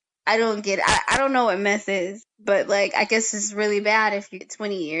 like I don't get it. I don't know what meth is, but like I guess it's really bad if you get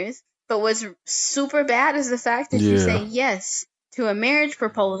 20 years. But what's super bad is the fact that you say yes to a marriage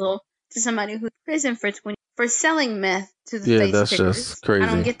proposal to somebody who's in prison for 20 for selling meth to the face that's pickers. just crazy.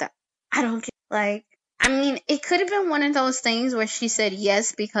 I don't get that. I don't get like. I mean, it could have been one of those things where she said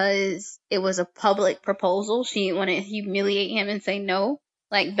yes because it was a public proposal. She didn't want to humiliate him and say no.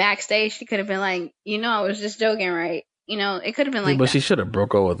 Like backstage, she could have been like, I was just joking, right? It could have been like but that. she should have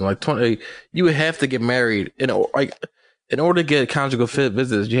broke up with him. Like 20, you would have to get married. In order to get conjugal fit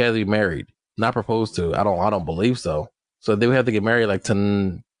visits, you have to be married, not proposed to. I don't believe so. So they would have to get married like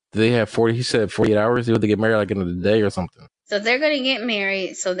they have 40. He said 48 hours. They would have to get married like in a day or something. So they're going to get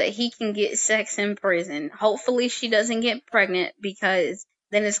married so that he can get sex in prison. Hopefully she doesn't get pregnant because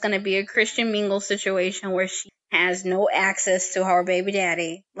then it's going to be a Christian mingle situation where she has no access to her baby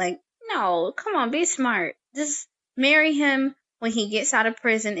daddy. Like, no, come on, be smart. Just marry him when he gets out of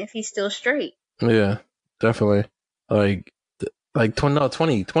prison if he's still straight. Yeah, definitely. Like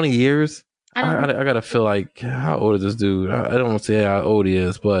 20 years. I gotta feel like, how old is this dude? I don't want to say how old he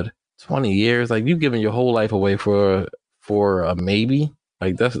is, but 20 years. Like, you've given your whole life away for a maybe.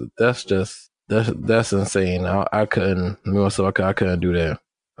 Like, that's insane. I couldn't, me myself, I couldn't do that.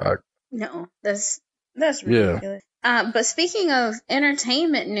 No, that's ridiculous. Yeah. But speaking of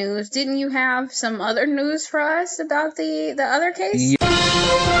entertainment news, didn't you have some other news for us about the other case?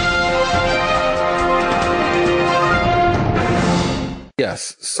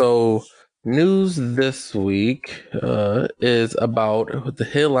 Yes. So news this week is about the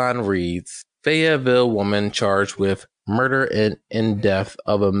headline reads: Fayetteville woman charged with murder and death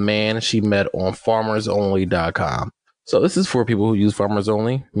of a man she met on farmersonly.com. So this is for people who use Farmers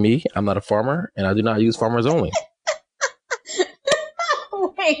Only. Me, I'm not a farmer, and I do not use Farmers Only.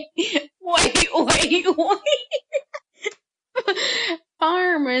 Wait.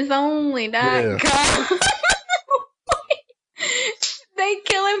 Farmersonly.com. Yeah. They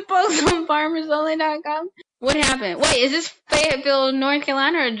killing folks on farmersonly.com? What happened? Wait, is this Fayetteville, North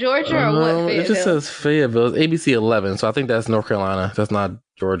Carolina, or Georgia, or what? Fayetteville? It just says Fayetteville. It's ABC 11, so I think that's North Carolina. That's not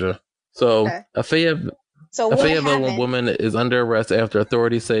Georgia. So okay. A Fayetteville woman is under arrest after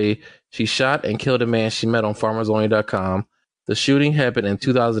authorities say she shot and killed a man she met on farmersonly.com. The shooting happened in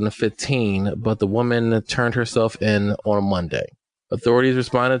 2015, but the woman turned herself in on a Monday. Authorities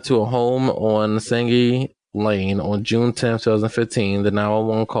responded to a home on Sangee Lane on June 10, 2015. The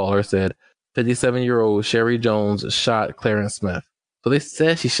 911 caller said 57-year-old Sherry Jones shot Clarence Smith. So they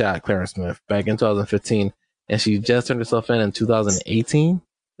said she shot Clarence Smith back in 2015, and she just turned herself in 2018.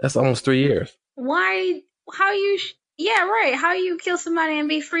 That's almost 3 years. Why? How you? Yeah, right. How you kill somebody and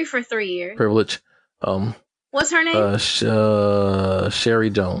be free for 3 years? Privilege. What's her name? Sherry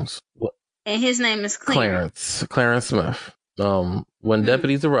Jones. And his name is Clarence Smith. When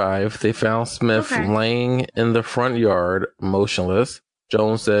deputies arrived, they found Smith laying in the front yard, motionless.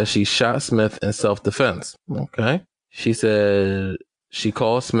 Jones says she shot Smith in self-defense. Okay. She said she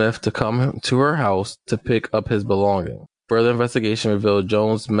called Smith to come to her house to pick up his belongings. Further investigation revealed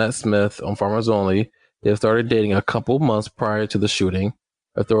Jones met Smith on Farmers Only. They started dating a couple months prior to the shooting.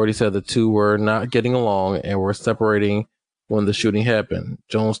 Authorities said the two were not getting along and were separating when the shooting happened.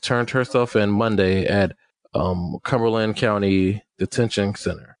 Jones turned herself in Monday at Cumberland County Detention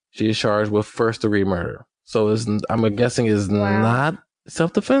Center. She is charged with first-degree murder. So I'm guessing is not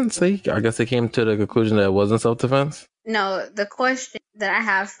self-defense. I guess they came to the conclusion that it wasn't self-defense. No, the question that I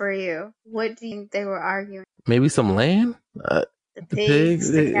have for you: what do you think they were arguing? Maybe some land. The pigs.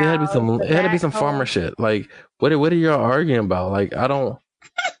 It had to be some farmer shit. Like, what are y'all arguing about? Like, I don't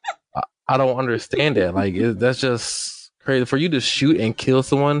understand that. Like, that's just crazy for you to shoot and kill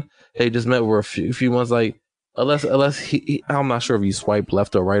someone they just met for a few months. Like, unless he I'm not sure if you swipe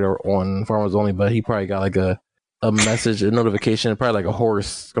left or right or on Farmers Only, but he probably got like a message, a notification, probably like a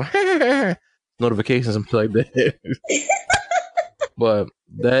horse notification, something like that. But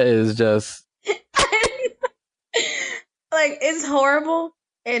that is just like, it's horrible.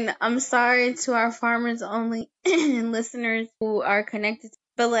 And I'm sorry to our Farmers Only listeners who are connected,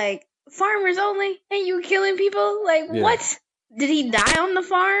 but like, Farmers Only and you killing people? Like, what? Did he die on the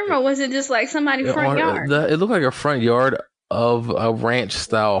farm, or was it just like somebody's front yard? It looked like a front yard of a ranch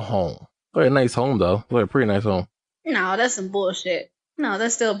style home. Like a nice home though. Like a pretty nice home. No, that's some bullshit. No,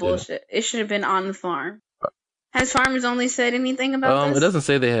 that's still bullshit. Yeah. It should have been on the farm. Has Farmers Only said anything about this? It doesn't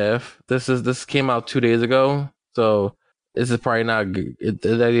say they have. This came out 2 days ago, so this is probably not good.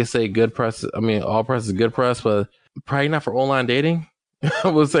 They say good press. I mean, all press is good press, but probably not for online dating. I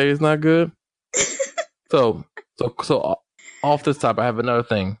would say it's not good. So off this topic, I have another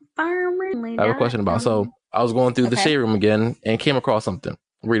thing. I have a question about. So I was going through the shade room again and came across something.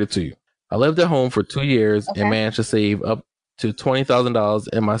 I'll read it to you. I lived at home for 2 years and managed to save up to $20,000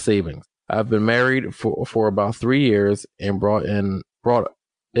 in my savings. I've been married for about 3 years and brought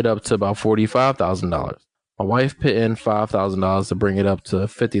it up to about $45,000. My wife put in $5,000 to bring it up to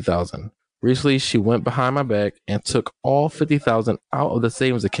 $50,000. Recently, she went behind my back and took all $50,000 out of the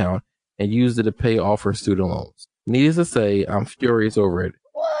savings account and used it to pay off her student loans. Needless to say, I'm furious over it.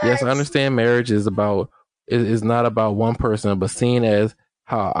 What? Yes, I understand marriage is not about one person, but seeing as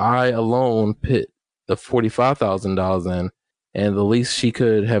how I alone put the $45,000 in, and the least she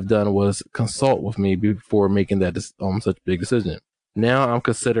could have done was consult with me before making that such a big decision. Now I'm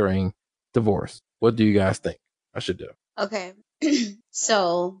considering divorce. What do you guys think I should do? Okay,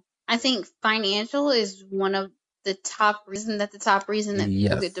 so I think financial is one of the top reason that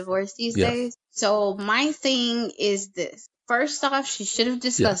people get divorced these days. So my thing is this. First off, she should have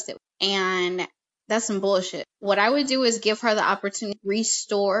discussed it. And that's some bullshit. What I would do is give her the opportunity to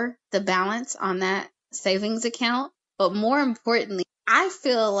restore the balance on that savings account. But more importantly, I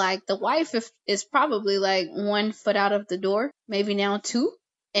feel like the wife is probably like 1 foot out of the door, maybe now 2.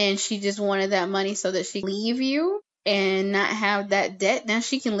 and she just wanted that money so that she could leave you and not have that debt. Now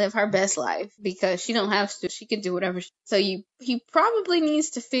she can live her best life because she don't have to. She can do whatever. So he probably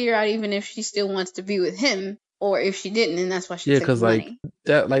needs to figure out even if she still wants to be with him or if she didn't, and that's why she took the money.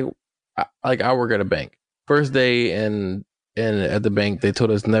 I work at a bank. First day and at the bank, they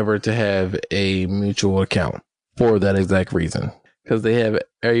told us never to have a mutual account for that exact reason, because they have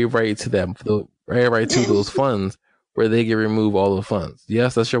every right to those funds where they can remove all the funds.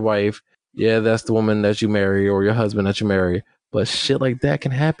 Yes, that's your wife. Yeah, that's the woman that you marry or your husband that you marry. But shit like that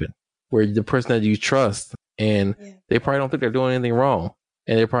can happen where the person that you trust and they probably don't think they're doing anything wrong.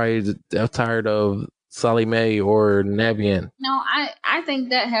 And they're probably tired of Sally Mae or Navian. No, I think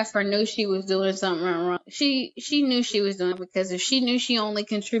that heifer knew she was doing something wrong. She knew she was doing it, because if she knew she only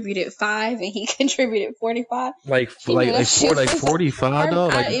contributed 5 and he contributed 45, like 45 though.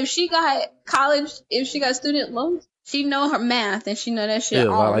 If she got student loans, she know her math and she know that shit.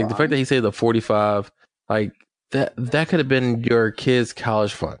 Yeah, all like wrong. the fact that he said the 45, like that could have been your kid's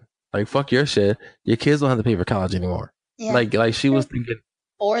college fund. Like fuck your shit. Your kids don't have to pay for college anymore. Yeah. Like she was thinking.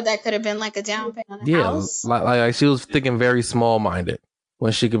 Or that could have been like a down payment on a house. Like she was thinking very small minded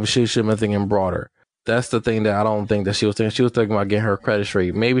when she should have been thinking broader. That's the thing that I don't think that she was thinking. She was thinking about getting her credit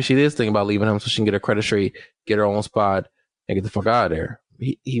straight. Maybe she is thinking about leaving him so she can get her credit straight, get her own spot, and get the fuck out of there.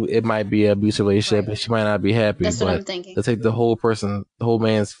 It might be an abusive relationship, and she might not be happy. That's what I'm thinking. To take the whole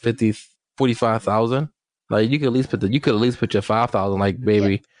man's 45,000, like you could at least put your 5,000. Like,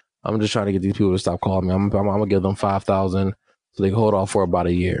 baby, I'm just trying to get these people to stop calling me. I'm gonna give them 5,000 so they can hold off for about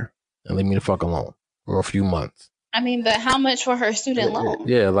a year and leave me the fuck alone or a few months. I mean, but how much for her student loan?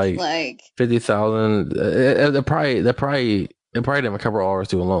 Yeah, like 50,000. It probably didn't cover all her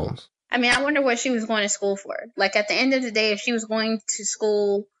student loans. I mean, I wonder what she was going to school for. Like, at the end of the day, if she was going to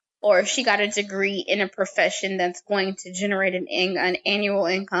school or if she got a degree in a profession that's going to generate an annual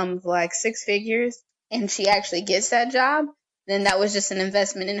income of like 6 figures, and she actually gets that job, then that was just an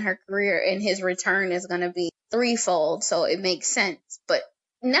investment in her career, and his return is going to be threefold. So it makes sense. But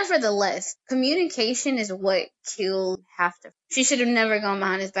nevertheless, communication is what killed Hafter. She should have never gone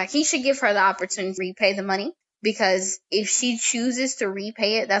behind his back. He should give her the opportunity to repay the money, because if she chooses to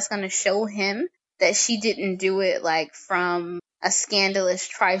repay it, that's going to show him that she didn't do it like from a scandalous,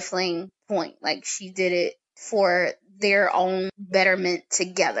 trifling point. Like, she did it for their own betterment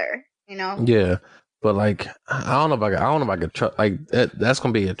together, you know? Yeah, but like, I don't know if I could trust, like that's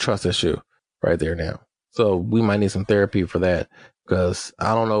going to be a trust issue right there now. So we might need some therapy for that, because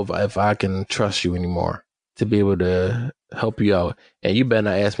I don't know if I can trust you anymore to be able to help you out. And you better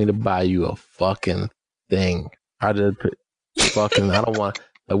not ask me to buy you a fucking thing. I don't want,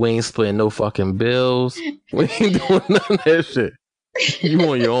 like, we ain't splitting no fucking bills. We ain't doing none of that shit. You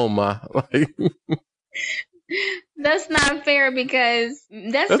on your own, ma. Like, that's not fair, because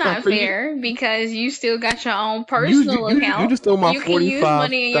because you still got your own personal account. You just stole my $45,000. You can use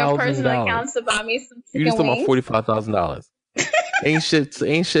money in your personal accounts to buy me some chicken wings. You just stole my $45,000.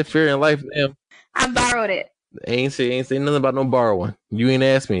 Ain't shit fair in life, man. I borrowed it. Ain't say nothing about no borrowing. You ain't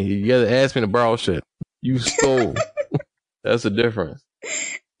asked me. You gotta ask me to borrow shit. You stole. That's the difference.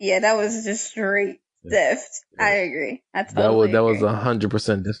 Yeah, that was just straight theft. Yeah. I agree. I totally agree. That was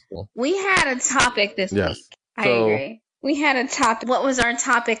 100% discipline. We had a topic this week. I agree. We had a topic. What was our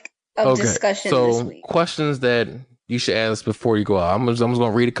topic of discussion this week? Questions that you should ask before you go out. I'm just going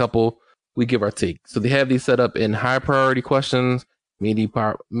to read a couple. We give our take. So they have these set up in high priority questions,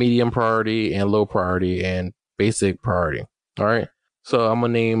 medium priority, and low priority, and basic priority. All right. So I'm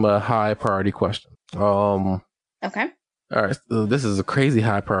going to name a high priority question. Okay. All right. So this is a crazy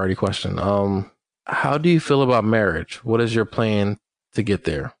high priority question. How do you feel about marriage? What is your plan to get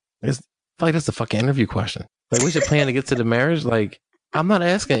there? I feel like that's a fucking interview question. Like, what's your plan to get to the marriage? Like, I'm not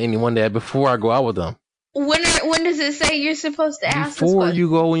asking anyone that before I go out with them. When does it say you're supposed to ask before you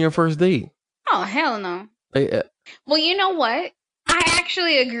go on your first date? Oh, hell no. Like, well, you know what? I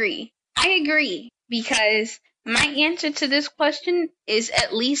actually agree. I agree, because my answer to this question is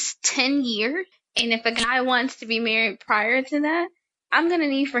at least 10 years. And if a guy wants to be married prior to that, I'm going to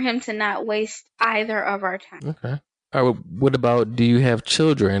need for him to not waste either of our time. Okay. All right. What about, do you have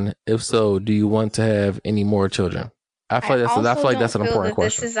children? If so, do you want to have any more children? I feel like that's an important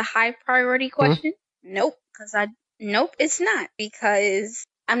question. This is a high priority question. Nope. Nope, it's not, because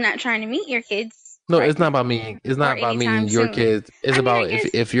I'm not trying to meet your kids. No, it's not about me. It's not about meeting your kids. It's about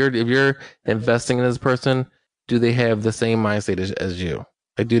if you're investing in this person, do they have the same mindset as you?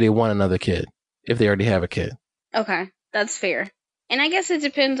 Like, do they want another kid if they already have a kid? Okay, that's fair. And I guess it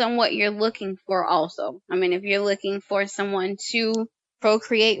depends on what you're looking for also. I mean, if you're looking for someone to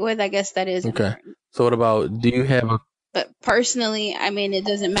procreate with, I guess that is important. So what about, do you have But personally, I mean, it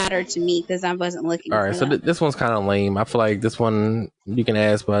doesn't matter to me because I wasn't looking. All right, so this one's kind of lame. I feel like this one you can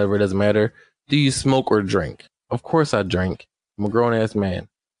ask, but it doesn't matter. Do you smoke or drink? Of course I drink. I'm a grown ass man.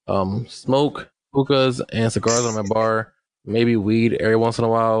 Smoke hookahs and cigars on my bar. Maybe weed every once in a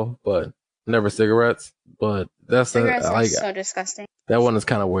while, but never cigarettes. But that's cigarettes are so disgusting. That one is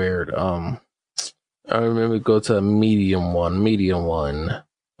kind of weird. I remember go to a medium one.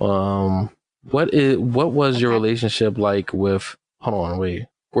 What was your relationship like with? Hold on, wait.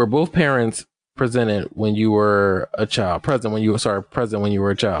 Were both parents present when you were a child? Present when you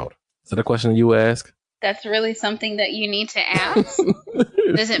were a child? Is that a question you ask? That's really something that you need to ask.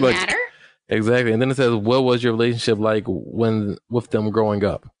 Does it matter? Exactly. And then it says, what was your relationship like with them growing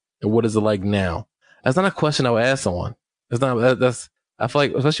up? And what is it like now? That's not a question I would ask someone. It's not, that's, I feel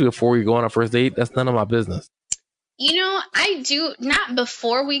like, especially before we go on a first date, that's none of my business. You know, I do, not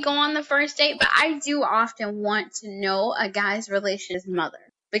before we go on the first date, but I do often want to know a guy's relation with his mother.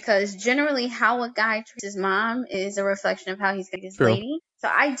 Because generally how a guy treats his mom is a reflection of how he's going to his lady. So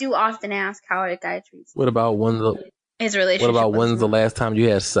I do often ask how a guy treats What about his relationship? What about when's the last time you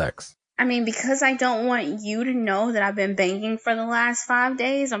had sex? I mean, because I don't want you to know that I've been banging for the last 5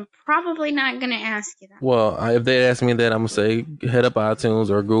 days, I'm probably not going to ask you that. Well, if they ask me that, I'm going to say, head up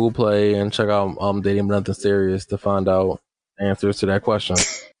iTunes or Google Play and check out Dating But Nothing Serious to find out answers to that question.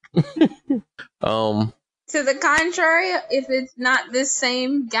 To the contrary, if it's not this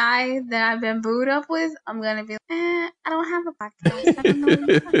same guy that I've been booed up with, I'm going to be like, I don't have a podcast. I don't know what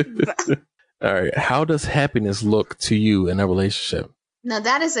you're talking about. All right. How does happiness look to you in a relationship? Now,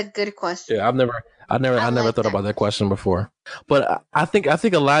 that is a good question. Yeah, I never thought about that question before. But I think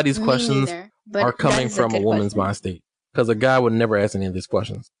a lot of these questions are coming from a woman's mind state. Because a guy would never ask any of these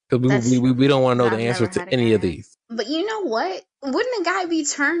questions. Because we don't want to know the answer to any of these. But you know what? Wouldn't a guy be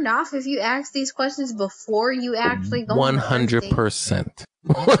turned off if you ask these questions before you actually go on 100%.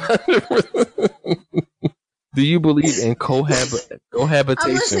 100%. Do you believe in cohabitation?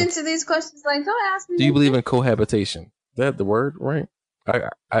 I'm listening to these questions like, don't ask me. Do you believe in cohabitation? Is that the word, right?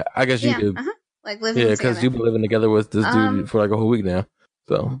 I guess you do. Uh-huh. Like living together. Because you've been living together with this dude for like a whole week now.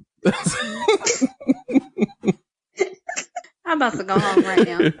 So I'm about to go home right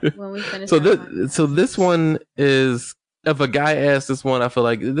now when we finish. So this one is, if a guy asks this one, I feel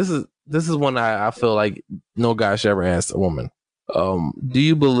like this is one I feel like no guy should ever ask a woman. Do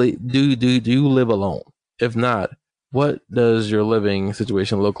you live alone? If not, what does your living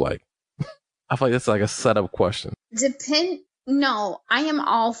situation look like? I feel like it's like a setup question. No, I am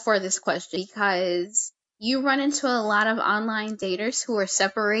all for this question because you run into a lot of online daters who are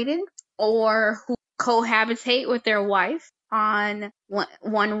separated or who cohabitate with their wife on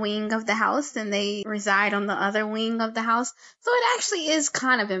one wing of the house and they reside on the other wing of the house. So it actually is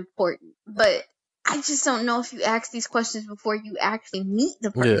kind of important. But I just don't know if you ask these questions before you actually meet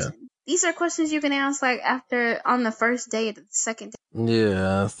the person. Yeah. These are questions you can ask like after on the first date or the second date.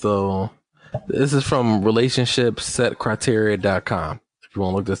 Yeah, so this is from relationshipsetcriteria.com. If you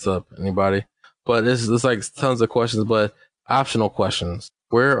want to look this up, anybody. But this is like tons of questions, but optional questions.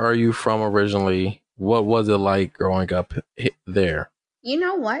 Where are you from originally? What was it like growing up there? You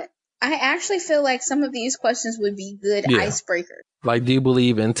know what? I actually feel like some of these questions would be good icebreakers. Like, do you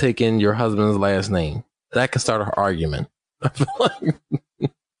believe in taking your husband's last name? That could start an argument. I feel like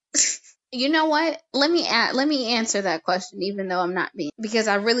You know what? Let me answer that question, even though I'm not being, because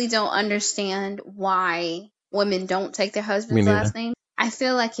I really don't understand why women don't take their husband's last name. I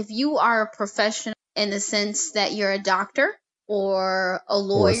feel like if you are a professional in the sense that you're a doctor or a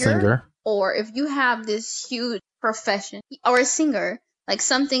lawyer, or a singer, or if you have this huge profession or a singer, like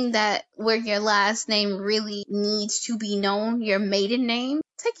something that where your last name really needs to be known, your maiden name,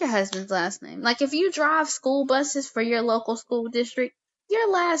 take your husband's last name. Like if you drive school buses for your local school district, your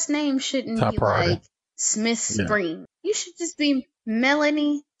last name shouldn't be like Smith Spring. You should just be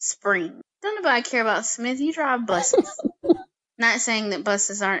Melanie Spring. Don't nobody care about Smith. You drive buses. Not saying that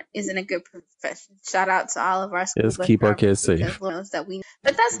buses isn't a good profession. Shout out to all of our school bus keep our kids safe.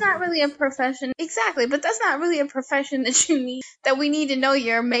 But that's not really a profession. Exactly. But that's not really a profession that you need. That we need to know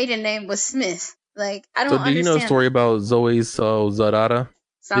your maiden name was Smith. Like I don't. So do you know a story about Zoe Saldana?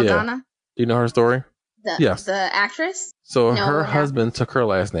 Saldana. Do you know her story? The actress? So her husband took her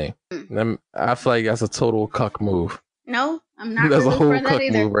last name. I feel like that's a total cuck move. No, I'm not. That's a whole cuck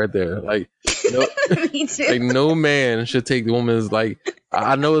move right there. Like, Me too. Like no man should take the woman's. Like,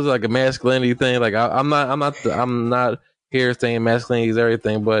 I know it's like a masculinity thing. Like I'm not here saying masculinity is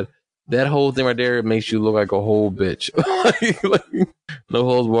everything, but that whole thing right there makes you look like a whole bitch. like no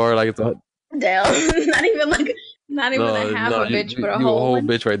holds barred. Like it's a not even like Not even a half a bitch, but a you whole a whole one.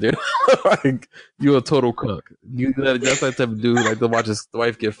 bitch right there. Like, you a total cuck. That's like the type of dude like to watch his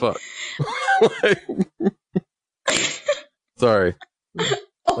wife get fucked. Like, sorry,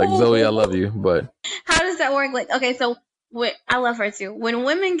 like Zoe, I love you, but how does that work? Like, okay, so I love her too. When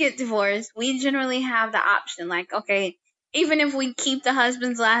women get divorced, we generally have the option, like, okay, even if we keep the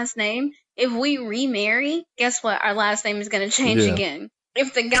husband's last name, if we remarry, guess what? Our last name is going to change again.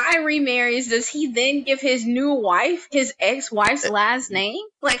 If the guy remarries, does he then give his new wife his ex-wife's last name?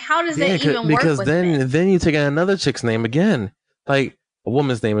 Like, how does that even work? Because with then you take another chick's name again, like a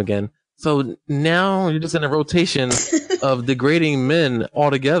woman's name again. So now you're just in a rotation of degrading men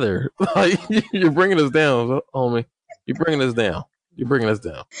altogether. Like, you're bringing us down, homie. You're bringing us down. You're bringing us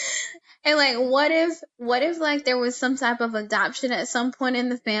down. And like, what if like there was some type of adoption at some point in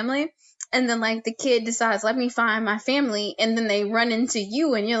the family, and then like the kid decides, let me find my family, and then they run into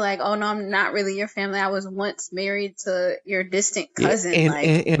you, and you're like, oh no, I'm not really your family. I was once married to your distant cousin.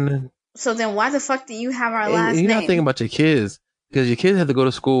 And so then why the fuck do you have our last name? You're not thinking about your kids, because your kids have to go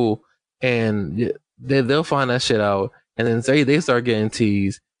to school, and they'll find that shit out, and then say they start getting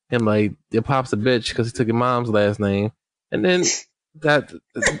teased, and like your pop's a bitch because he took your mom's last name, and then that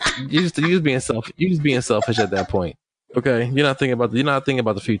you're just being selfish. You're just being selfish at that point. Okay, you're not thinking about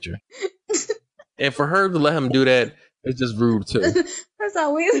the future. And for her to let him do that, it's just rude too. That's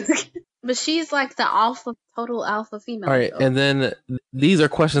how we look. But she's like the total alpha female. All right, and then these are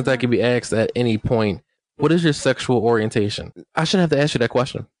questions that can be asked at any point. What is your sexual orientation? I shouldn't have to ask you that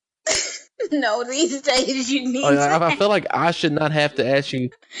question. No, these days you need. I feel like I should not have to ask you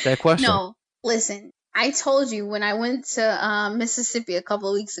that question. No, listen. I told you when I went to Mississippi a couple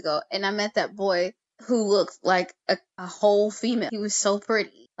of weeks ago, and I met that boy who looked like a whole female. He was so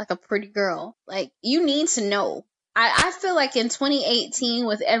pretty, like a pretty girl. Like, you need to know. I feel like in 2018,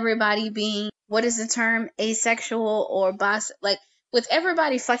 with everybody being, what is the term, asexual or like, with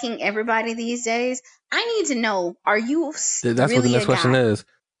everybody fucking everybody these days, I need to know, are you That's really what the next question is.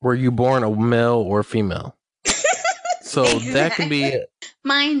 Were you born a male or female? So exactly. That can be...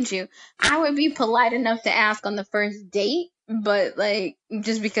 Mind you, I would be polite enough to ask on the first date, but like,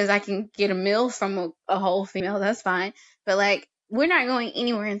 just because I can get a meal from a whole female, that's fine. But like, we're not going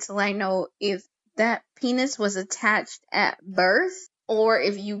anywhere until I know if that penis was attached at birth or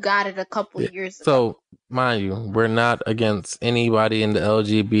if you got it a couple years ago. So, mind you, we're not against anybody in the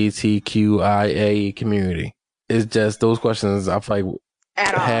LGBTQIA community. It's just those questions I feel like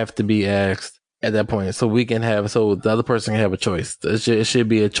have to be asked at that point, so we can have, so the other person can have a choice. It should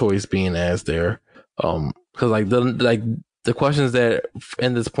be a choice being asked there, because like the questions that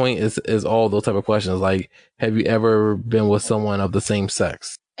in this point is all those type of questions. Like, have you ever been with someone of the same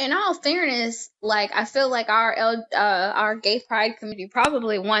sex? In all fairness, like, I feel like our gay pride community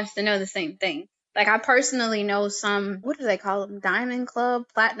probably wants to know the same thing. Like, I personally know some, what do they call them? Diamond Club,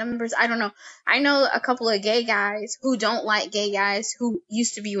 Platinum members? I don't know. I know a couple of gay guys who don't like gay guys who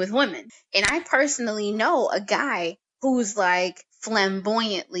used to be with women. And I personally know a guy who's like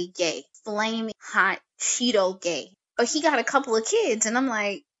flamboyantly gay, flaming hot Cheeto gay. But he got a couple of kids, and I'm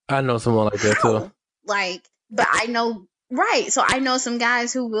like, I know someone like that too. Like, but I know, right. So I know some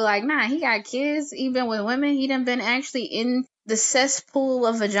guys who were like, nah, he got kids, he been with women, he done been actually in the cesspool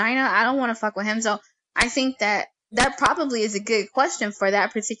of vagina. I don't want to fuck with him. So I think that probably is a good question for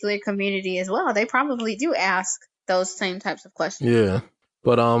that particular community as well. They probably do ask those same types of questions. Yeah.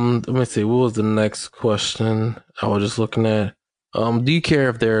 But let me see, what was the next question I was just looking at? Do you care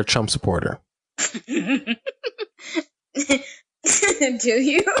if they're a Trump supporter? Do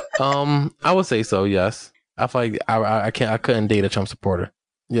you? I would say so, yes. I feel like I couldn't date a Trump supporter.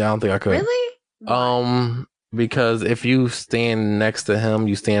 Yeah, I don't think I could. Really? Because if you stand next to him,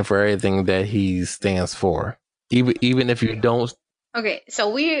 you stand for everything that he stands for. Even if you don't. Okay, so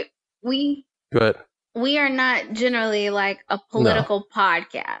we Good. We are not generally like a political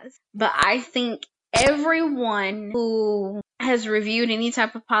podcast, but I think everyone who has reviewed any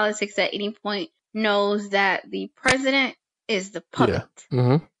type of politics at any point knows that the president is the puppet,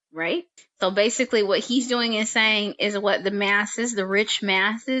 right? So basically what he's doing and saying is what the masses, the rich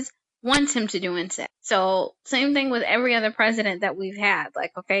masses, wants him to do and say. So same thing with every other president that we've had.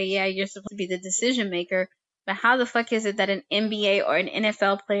 Like, okay, yeah, you're supposed to be the decision maker, but how the fuck is it that an NBA or an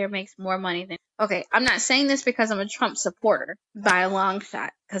NFL player makes more money than... Okay, I'm not saying this because I'm a Trump supporter by a long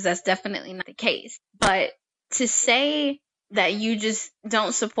shot, because that's definitely not the case. But to say that you just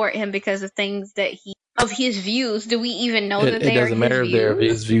don't support him because of things that of his views, do we even know that they are his views? It doesn't matter if they're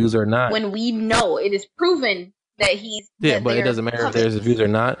his views or not. When we know it is proven that he's... Yeah, but it doesn't matter if they're his views or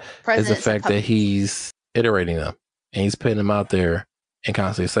not. It's the fact that he's iterating them and he's putting them out there and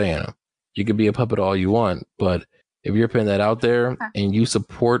constantly saying them. You could be a puppet all you want, but if you're putting that out there and you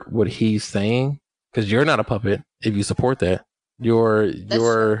support what he's saying, because you're not a puppet. If you support that, you're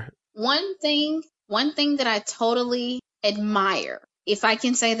one thing that I totally admire. If I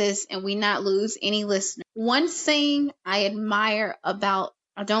can say this and we not lose any listeners, one thing I admire about,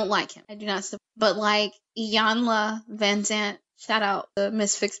 I don't like him. I do not support, but like Iyanla Van Zant, shout out to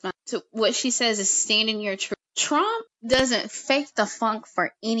Miss Fixman, to what she says is stand in your truth. Trump doesn't fake the funk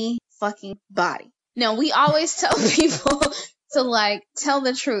for any fucking body. Now, we always tell people to like tell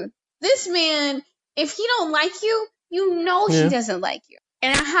the truth. This man, if he don't like you, you know he doesn't like you.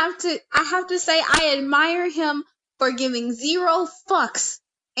 And I have to say I admire him for giving zero fucks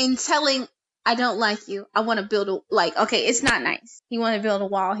and telling, I don't like you. I want to build okay, it's not nice. He want to build a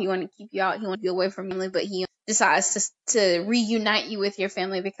wall. He want to keep you out. He want to be away from you, but he decides to reunite you with your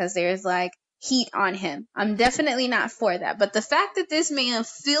family because there's like heat on him. I'm definitely not for that. But the fact that this man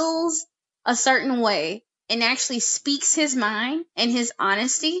feels a certain way and actually speaks his mind and his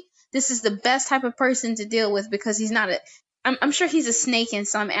honesty, this is the best type of person to deal with because he's not I'm sure he's a snake in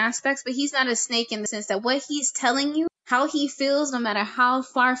some aspects, but he's not a snake in the sense that what he's telling you, how he feels, no matter how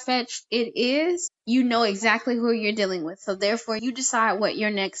far-fetched it is, you know exactly who you're dealing with. So therefore, you decide what your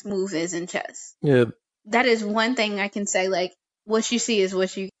next move is in chess. Yeah. That is one thing I can say. Like, what you see is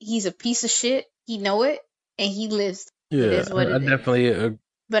he's a piece of shit. He know it, and he lives. Yeah, it is what it definitely. Is.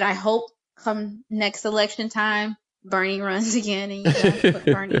 But I hope come next election time, Bernie runs again, and you guys put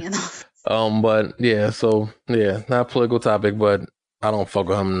Bernie in office. But not political topic, but I don't fuck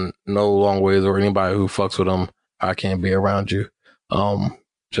with him no long ways, or anybody who fucks with him, I can't be around you.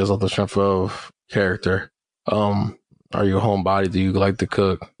 Just off the strength of character. Are you a homebody? Do you like to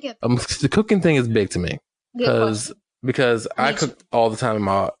cook? Yeah. The cooking thing is big to me because I cooked all the time in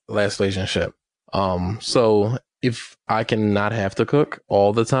my last relationship. So if I cannot have to cook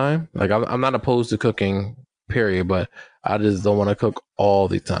all the time, like I'm not opposed to cooking, period, but I just don't want to cook all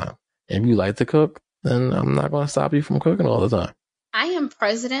the time. If you like to cook, then I'm not going to stop you from cooking all the time. I am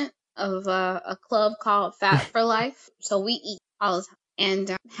president of a club called Fat for Life. So we eat all the time.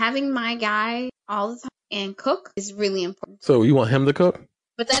 And having my guy all the time and cook is really important. So you want him to cook?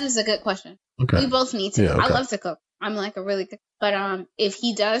 But that is a good question. Okay. We both need to. Yeah, okay. I love to cook. I'm like a really good. But if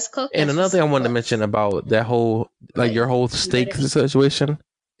he does cook. And another thing I wanted to mention about that whole, like your whole steak situation.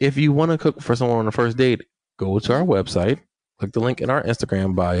 If you want to cook for someone on the first date, go to our website, click the link in our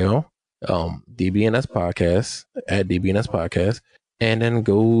Instagram bio. DBNS podcast at DBNS podcast, and then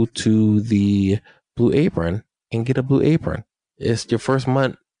go to the Blue Apron and get a Blue Apron. It's your first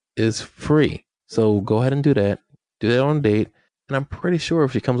month is free, so go ahead and do that. Do that on a date, and I'm pretty sure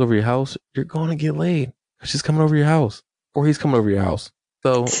if she comes over your house, you're going to get laid. She's coming over your house, or he's coming over your house.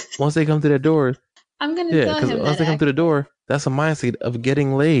 So once they come to their door, I'm gonna tell him once they come to the door, that's a mindset of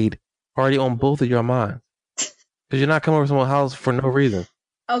getting laid already on both of your minds, because you're not coming over someone's house for no reason.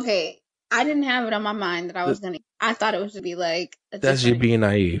 Okay. I didn't have it on my mind that I was gonna. I thought it was to be like. That's you being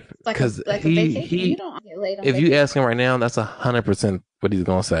naive. Because he, you don't get laid on if vacation. you ask him right now, that's 100% what he's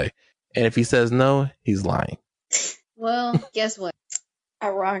gonna say. And if he says no, he's lying. Well, guess what? I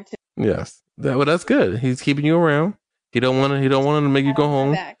rocked him. Yes, that's good. He's keeping you around. He don't want to make you go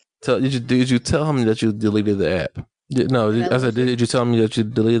home. Did you tell him that you deleted the app? Did you tell me that you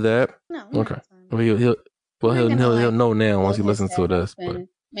deleted the app? No. Okay. Well, he'll know now once he listens to this. But.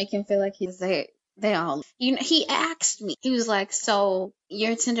 Make him feel like he's there. They all, he asked me. He was like, "So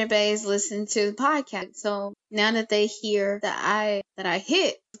your Tinder bays listen to the podcast. So now that they hear that I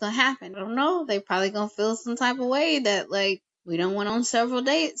hit, what's gonna happen? I don't know. They probably gonna feel some type of way that like we don't went on several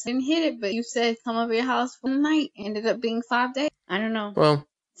dates, didn't hit it, but you said come over your house for the night. Ended up being 5 days. I don't know. Well,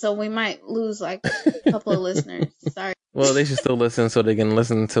 so we might lose like a couple of listeners. Sorry. Well, they should still listen so they can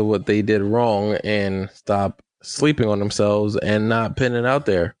listen to what they did wrong and stop sleeping on themselves and not putting it out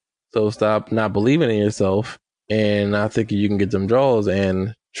there. So stop not believing in yourself and not thinking you can get them draws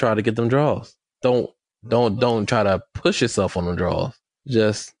and try to get them draws. Don't try to push yourself on the draws.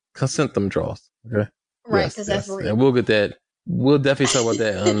 Just consent them draws. Okay. Right, because that's real. And we'll get that. We'll definitely talk about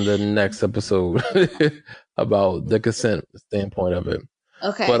that on the next episode about the consent standpoint of it.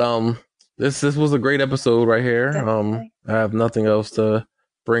 Okay. But this was a great episode right here. Definitely. I have nothing else to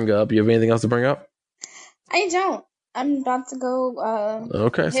bring up. You have anything else to bring up? I don't. I'm about to go.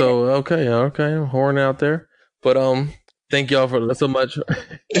 Okay, horn out there. But thank y'all for so much.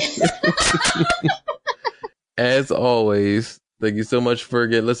 As always, thank you so much for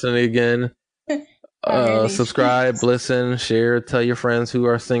listening again. Subscribe, listen, share, tell your friends who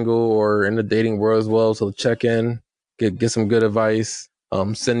are single or in the dating world as well. So check in, get some good advice.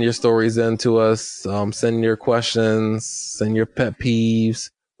 Send your stories in to us. Send your questions, send your pet peeves,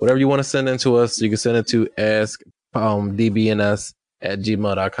 whatever you want to send in to us. You can send it to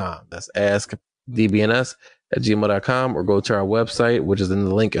askdbns@gmail.com. That's askdbns@gmail.com, or go to our website, which is in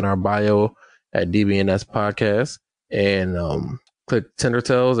the link in our bio at DBNS Podcast, and click Tinder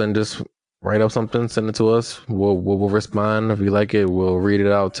Tales and just write up something, send it to us. We'll respond if you like it. We'll read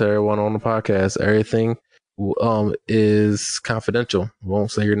it out to everyone on the podcast. Everything is confidential. We won't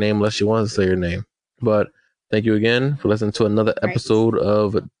say your name unless you want to say your name. But thank you again for listening to another episode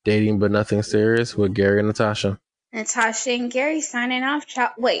of Dating But Nothing Serious with Gary and Natasha. Natasha and Gary signing off.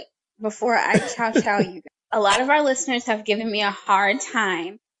 Wait, before I chow you guys. A lot of our listeners have given me a hard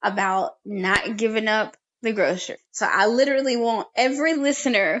time about not giving up the grocery. So I literally want every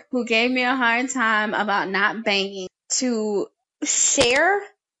listener who gave me a hard time about not banging to share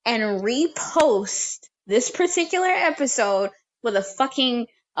and repost this particular episode with a fucking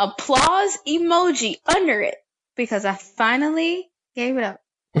applause emoji under it, because I finally gave it up.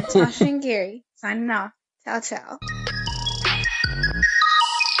 Natasha and Gary signing off. Ciao, ciao.